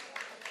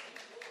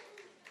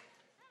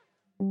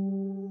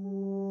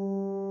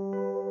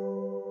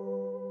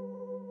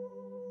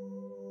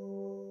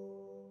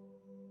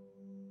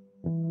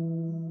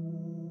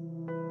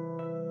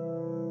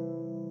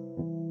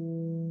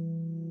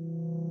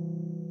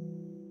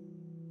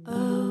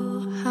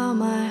 Oh, how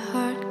my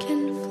heart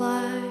can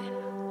fly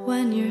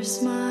when your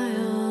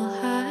smile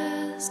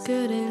has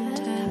good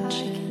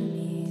intention.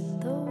 Mean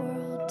the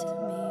world to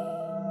me.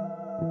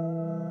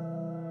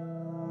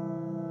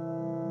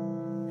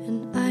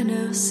 And I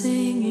know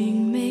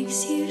singing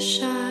makes you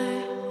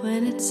shy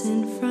when it's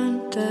in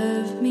front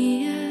of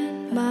me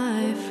and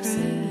my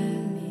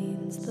friend.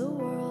 Means the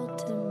world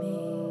to me.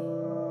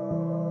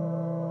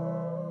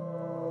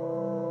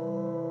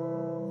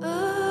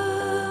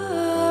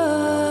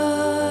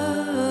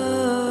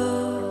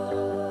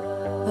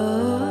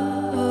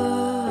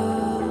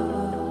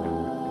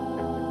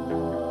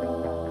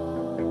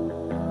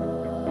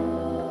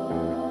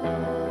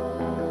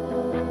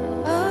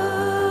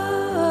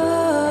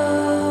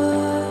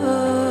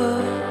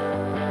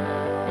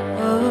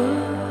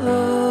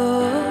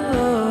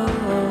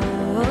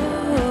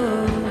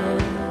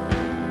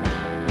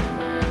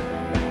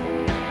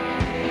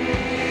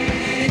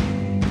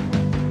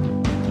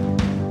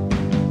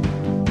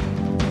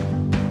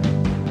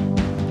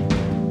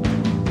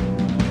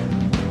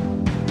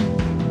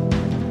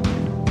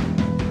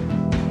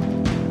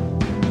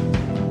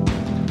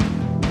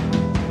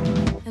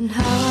 And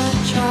how I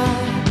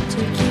tried to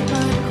keep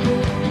my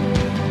cool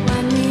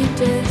when we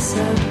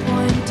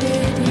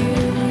disappointed you.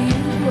 You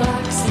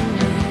waxing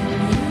man,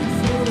 you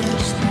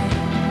foolish thing.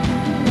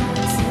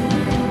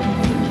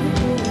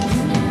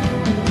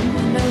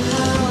 And oh,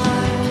 how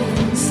I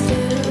can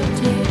still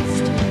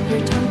taste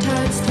your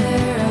tongue-tied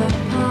stare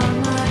upon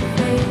my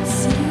face.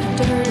 You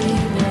dirty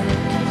look,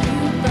 you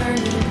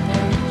burning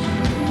bitch.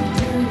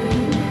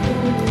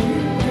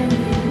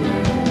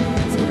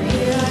 So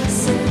here I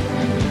sit.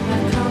 I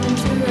come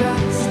to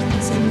rest,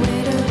 some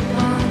weight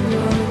upon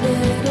your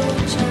little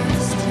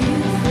chest. You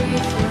free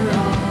for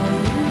all,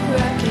 you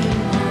wrecking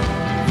ball.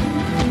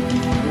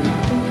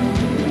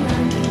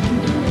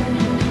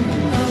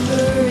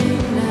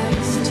 Hovering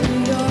next to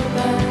your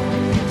bed,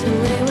 to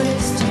lay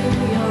waste to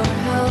your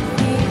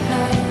healthy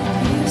head.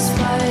 You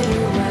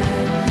spider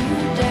web, you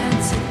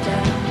dance it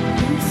down.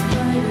 You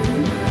spider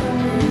web,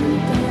 you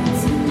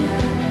dance it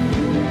down.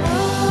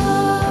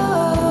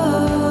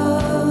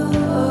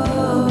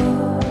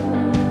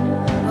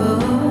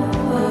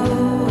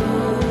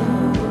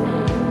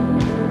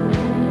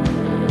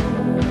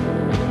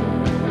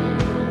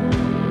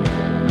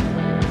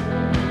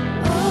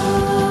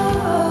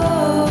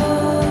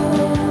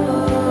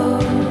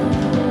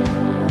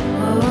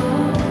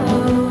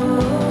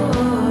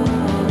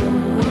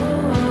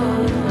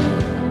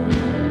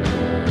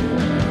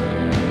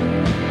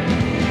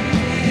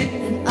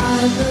 And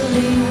I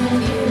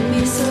believe you'd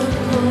be so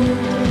cool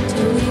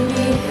to leave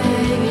me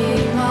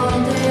hanging all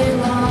day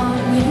long.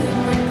 You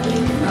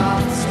prickly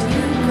frost,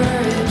 you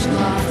courage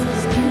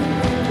lost, you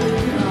prickly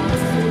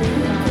frost, you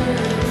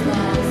courage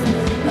lost.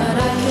 But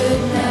I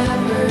could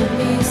never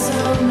be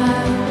so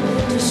mad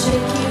to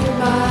shake you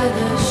by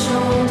the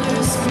shoulder,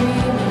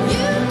 screaming,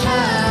 "You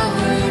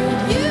coward,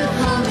 you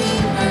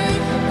hummingbird,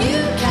 you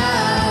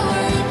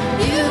coward,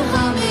 you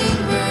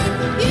hummingbird,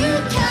 you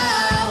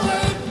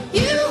coward,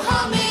 you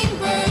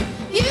hummingbird,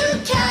 you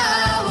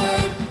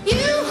coward,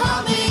 you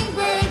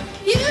hummingbird,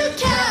 you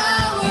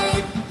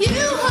coward,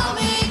 you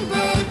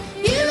hummingbird,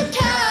 you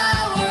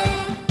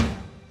coward."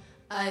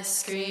 I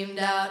screamed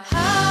out,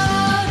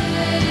 "How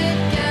did it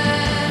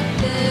get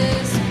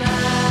this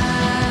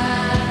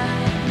bad?"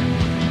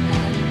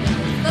 And the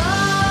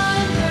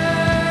thunder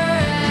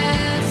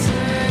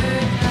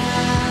answered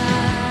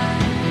back,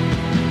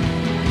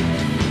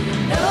 "You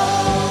know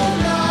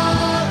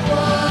not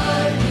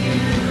what you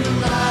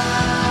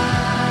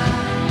lack,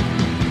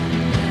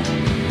 and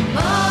you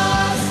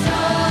must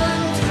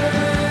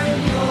unturn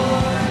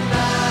your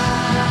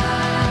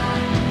back.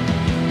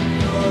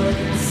 Your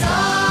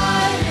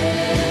inside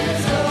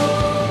is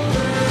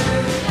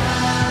overflowing."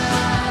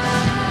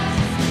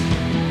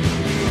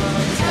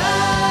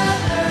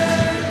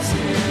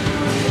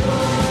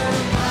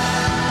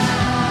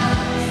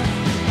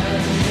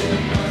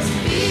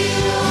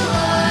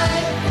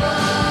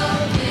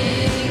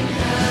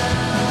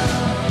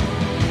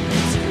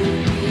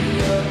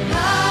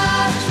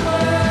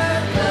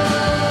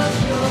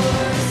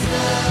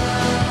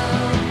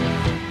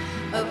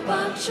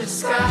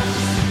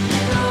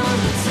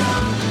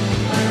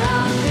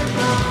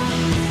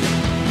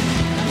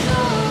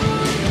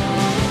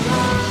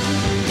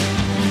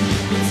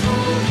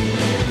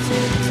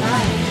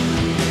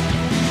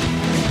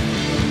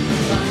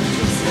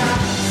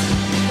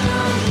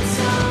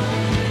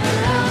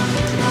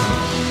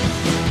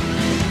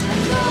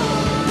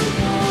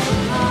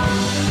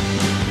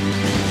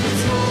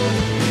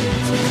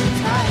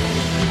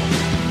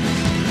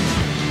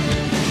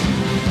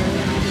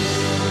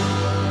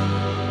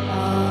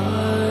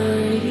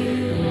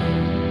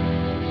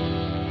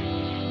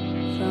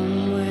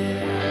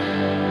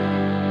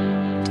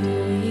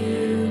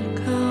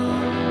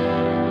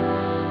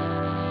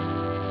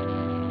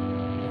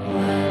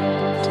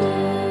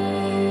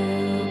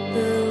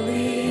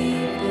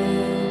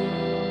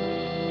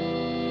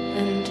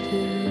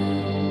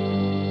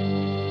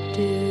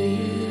 do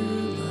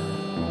you love?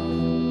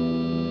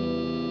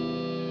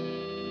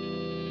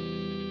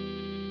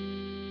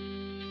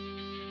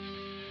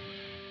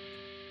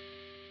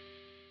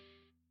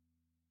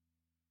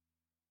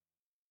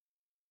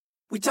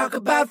 We talk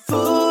about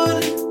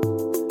food,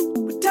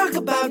 we talk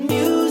about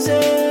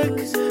music,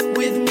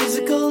 with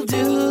musical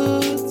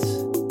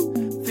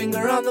dudes.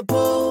 Finger on the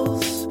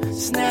pulse,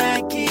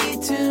 Snacky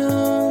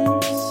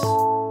Tunes.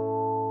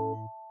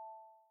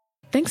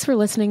 Thanks for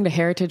listening to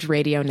Heritage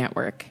Radio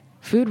Network,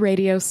 food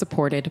radio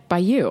supported by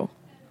you.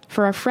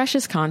 For our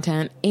freshest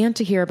content and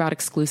to hear about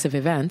exclusive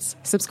events,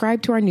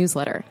 subscribe to our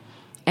newsletter.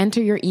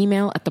 Enter your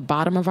email at the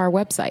bottom of our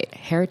website,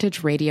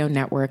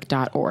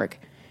 heritageradionetwork.org.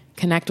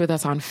 Connect with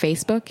us on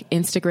Facebook,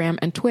 Instagram,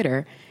 and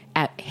Twitter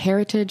at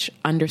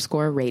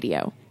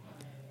heritage_radio.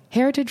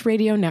 Heritage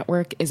Radio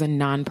Network is a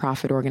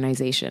nonprofit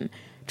organization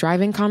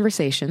driving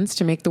conversations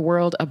to make the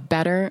world a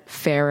better,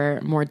 fairer,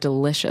 more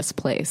delicious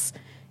place.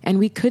 And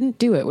we couldn't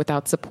do it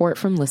without support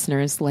from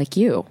listeners like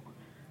you.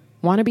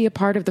 Want to be a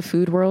part of the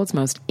food world's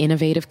most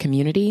innovative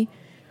community?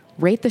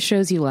 Rate the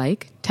shows you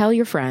like, tell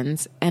your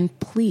friends, and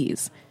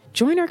please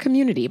join our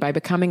community by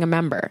becoming a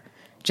member.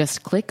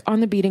 Just click on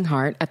the beating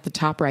heart at the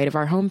top right of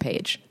our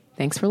homepage.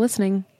 Thanks for listening.